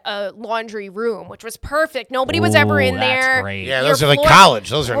had a laundry room, which was perfect. Nobody was ever in Ooh, that's there. great. Yeah, Your those are like floor- college.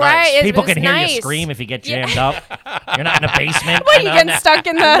 Those are Right, nice. it People was can hear nice. you scream if you get jammed up. You're not in a basement. What, you getting stuck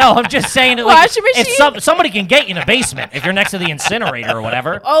in the No, I'm just saying that. Like, washing machine? it's somebody can get you in a basement if you're next to the incinerator or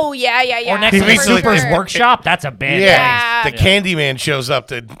whatever. Oh yeah. Or next to the Basically, super's sure. workshop. That's a bad Yeah, place. the Candyman shows up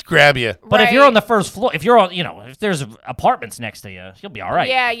to grab you. But if you're on Right. the first floor, if you're on, if there's apartments next to you, you'll be all right.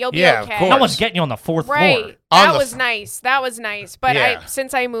 Yeah, you'll be Yeah, of okay. course. No one's getting you on the fourth Right. floor. On That the was f- nice. That was nice. But Yeah.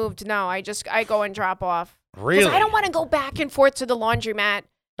 since I moved, no, I go and drop off. Really? I don't want to go back and forth to the laundromat.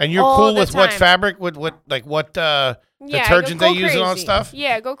 And you're all cool the with what time. fabric? What Yeah, detergent go they use and all that crazy. stuff?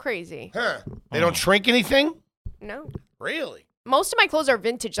 Yeah, go crazy. Huh. They don't shrink anything? No. Really? Most of my clothes are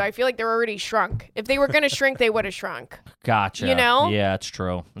vintage. So I feel like they're already shrunk. If they were going to shrink, they would have shrunk. Gotcha. You know? Yeah, it's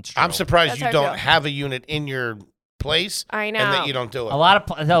true. It's true. I'm surprised That's you how I don't feel. have a unit in your place I know. and that you don't do it. A lot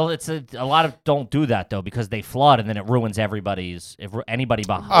of don't do that though because they flood and then it ruins anybody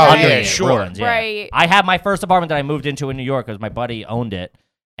behind. Oh, under yeah, it sure. ruins, yeah. Right. I had my first apartment that I moved into in New York because my buddy owned it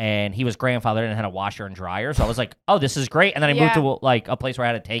and he was grandfathered and had a washer and dryer. So I was like, oh, this is great. And then I moved Yeah. to like a place where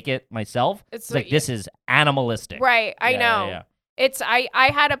I had to take it myself. It's It's like this is animalistic. Right. I Yeah, know. yeah. It's I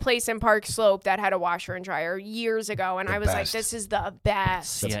had a place in Park Slope that had a washer and dryer years ago, and The I was like, best. "This is the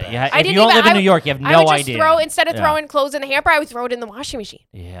best." Yeah, best. yeah. I If didn't you don't even- live in I New would- York, you have I no would just idea. throw instead of Yeah. throwing clothes in the hamper, I would throw it in the washing machine.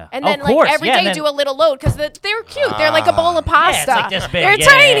 Yeah. And Of then course, like every yeah, day and then- do a little load because they're cute. They're like a bowl of Yeah, pasta. it's like this big. They're Yeah,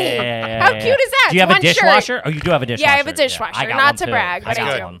 tiny. yeah, yeah, yeah, How yeah. cute is that? Do you have It's a one shirt. dishwasher? Oh, you do have a dishwasher. Yeah, I have a dishwasher. I got Not one to too. brag, but I I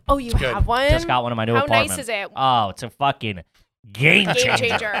got do. one. Oh, you good. have one? Just got one in my new How apartment. nice is it? Oh, it's a fucking game Game changer.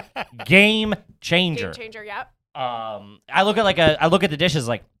 changer. Game changer. Game changer. Yep. I look at the dishes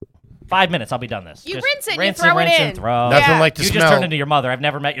like 5 minutes. I'll be done this. You Just rinse it, you rinse throw it rinse in. and throw. Nothing Yeah. like the You smell. just turned into your mother. I've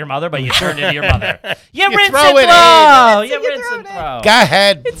never met your mother, but you turned into your mother. You rinse throw and it in. throw. Rinse You it, you rinse throw and it in. throw. Go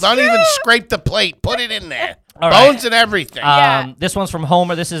ahead. Don't even scrape the plate. Put it in there. All right. Bones and everything. Yeah. This one's from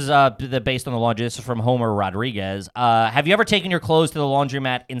Homer. This is based on the laundry. This is from Homer Rodriguez. Have you ever taken your clothes to the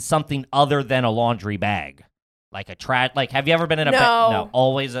laundromat in something other than a laundry bag? Like a trash? Like, have you ever been in a bag? No. No,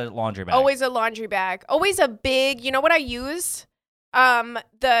 always a laundry bag. Always a laundry bag. Always a big. You know what I use?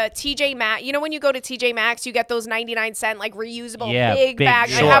 The TJ Maxx. You know when you go to TJ Maxx, you get those 99-cent like reusable Yeah, big big,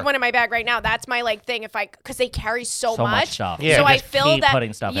 bags. sure. I have one in my bag right now. That's my like thing. Because they carry so much stuff. Yeah. so I Just fill keep that.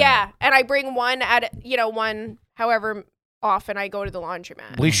 putting stuff in yeah, there. and I bring one at one however often I go to the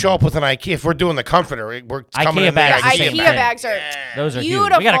laundromat. We show up with an IKEA. If we're doing the comforter, we're IKEA coming in bags there. are the yeah, same IKEA thing. bags are. Those are huge. We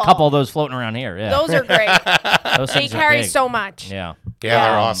Beautiful. got a couple of those floating around here. Yeah, Those are great. those They things are carry big. so much. Yeah. Yeah,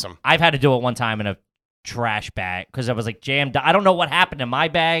 they're awesome. I've had to do it one time in a trash bag because I was like jammed. I don't know what happened to my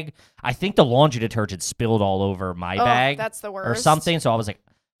bag. I think the laundry detergent spilled all over my Oh, bag that's the or worst. something. So I was like,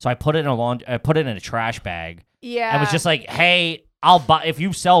 I put it in I put it in a trash bag. Yeah. I was just like, hey, I'll buy if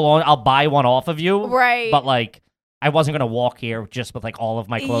you sell one, I'll buy one off of you. Right. But like, I wasn't gonna walk here just with like all of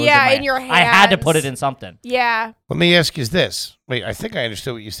my clothes. Yeah, in in your I had to put hands. it in something. Yeah. Let me ask you this. Wait, I think I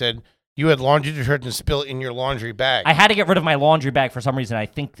understood what you said. You had laundry detergent spill in your laundry bag. I had to get rid of my laundry bag for some reason. I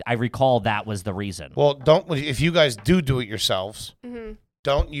think I recall that was the reason. Well, if you guys do it yourselves,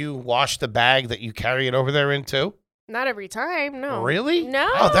 don't you wash the bag that you carry it over there into? Not every time. No. Really? No.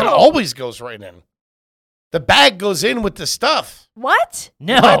 Oh, that always goes right in. The bag goes in with the stuff. What?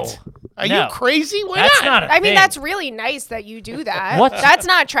 No. What? Are No. you crazy? Why That's not? not a I mean, thing. that's really nice that you do that. What's- That's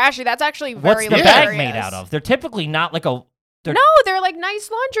not trashy. That's actually What's very the Yeah. bag made out of? They're typically not like a. No, they're like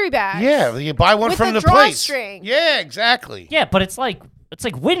nice laundry bags. Yeah, you buy one With from the the place. drawstring. Yeah, exactly. Yeah, but it's like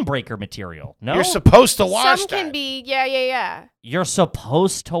windbreaker material. No, You're supposed to wash Some that. can be. Yeah. You're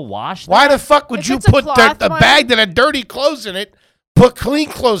supposed to wash. Why that? the fuck would If you it's a put cloth the one- bag that had dirty clothes in it, put clean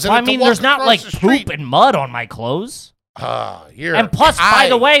clothes in Well, it I mean, to walk there's not across like the street? poop and mud on my clothes. You're And plus, by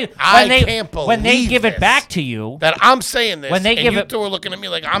the way, I when can't they believe give it this. back to you, that I'm saying this, when they and give you it- two are looking at me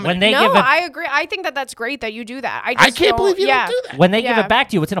like I'm when an they No, give it, I agree. I think that that's great that you do that. I I can't believe you yeah. don't do that. when they give Yeah. it back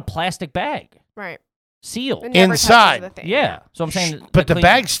to you, it's in a plastic bag, Right. sealed. It never touches Inside. the thing. Yeah, so I'm saying, But the clean-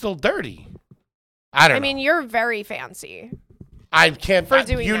 bag's still dirty. I don't I know. mean, you're very fancy. I can't. For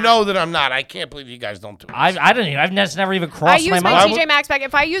doing you that. know that I'm not. I can't believe you guys don't do it. I don't even. I've never even I crossed use my my mind. TJ Maxx bag.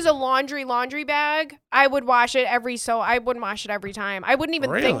 If I use a laundry bag, I would wash it I wouldn't wash it every time. I wouldn't even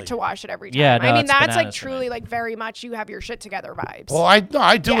Really? think to wash it every time. Yeah, no, I mean it's that's like bananas for me. truly like very much you have your shit together vibes. Well, I do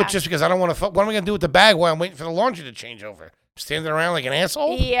Yeah. it just because I don't want to. What am I going to do with the bag while I'm waiting for the laundry to change over? Standing around like an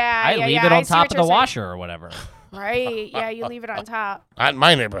asshole? yeah, I yeah, leave yeah, it I on see top what of you're the saying. washer or whatever. Right? Yeah, you leave it on top. Not in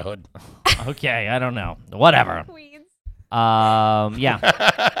my neighborhood. Okay, I don't know. Whatever. Queens. Yeah.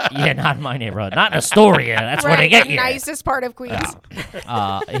 Yeah, not in my neighborhood. Not in Astoria. That's where they get the you. nicest part of Queens.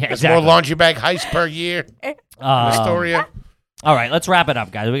 Yeah, There's exactly. more laundry bag heists per year. Astoria. All right, let's wrap it up,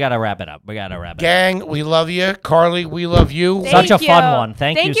 guys. We got to wrap it up. Gang, we love you. Carly, we love you. Thank Such a fun you. one.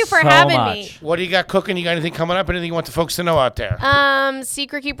 Thank you for so having much. me. What do you got cooking? You got anything coming up? Anything you want the folks to know out there?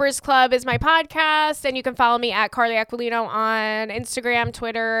 Secret Keepers Club is my podcast, and you can follow me at Carly Aquilino on Instagram,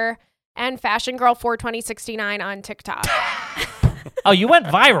 Twitter, and Fashion Girl 42069 on TikTok. Oh, you went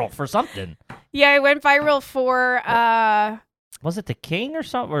viral for something. Yeah, I went viral for Was it the king or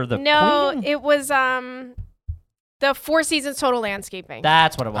something? Or the no, queen? it was the Four Seasons Total Landscaping.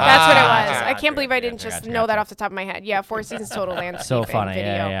 That's what it was. That's what it Ah, was. I gotcha, can't believe I gotcha, didn't just gotcha, know that gotcha. off the top of my head. Yeah, Four Seasons Total Landscaping. So funny.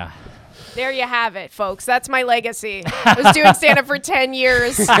 Video. Yeah. There you have it, folks. That's my legacy. I was doing stand-up for 10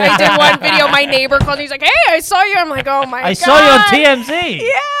 years. I did one video. My neighbor called me. He's like, hey, I saw you. I'm like, oh, my God. I saw you on TMZ. Yeah,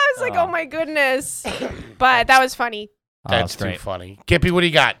 I was like, oh, my goodness. But that was funny. That's great. too funny. Kippy, what do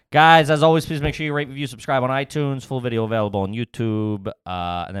you got? Guys, as always, please make sure you rate, review, subscribe on iTunes. Full video available on YouTube.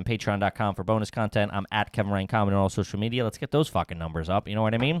 And then patreon.com for bonus content. I'm at Kevin Ryan Comedy on all social media. Let's get those fucking numbers up. You know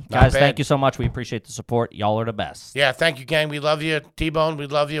what I mean? Guys, bad. thank you so much. We appreciate the support. Y'all are the best. Yeah, thank you, gang. We love you. T-Bone, we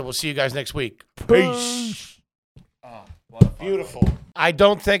love you. We'll see you guys next week. Peace. Beautiful. I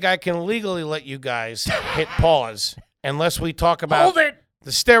don't think I can legally let you guys hit pause unless we talk about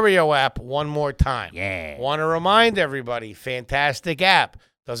the Stereo app one more time. Yeah. Want to remind everybody, fantastic app.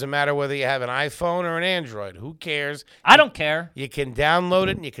 Doesn't matter whether you have an iPhone or an Android. Who cares? I don't care. You can download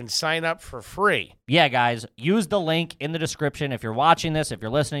it and you can sign up for free. Yeah, guys, use the link in the description. If you're watching this, if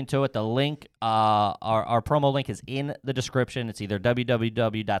you're listening to it, the link, our promo link is in the description. It's either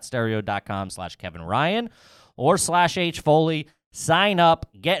www.stereo.com/Kevin Ryan or /H Foley. Sign up,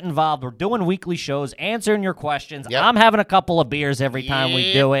 get involved. We're doing weekly shows, answering your questions. Yep. I'm having a couple of beers every time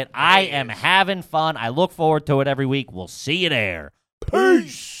we do it. I am having fun. I look forward to it every week. We'll see you there.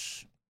 Peace.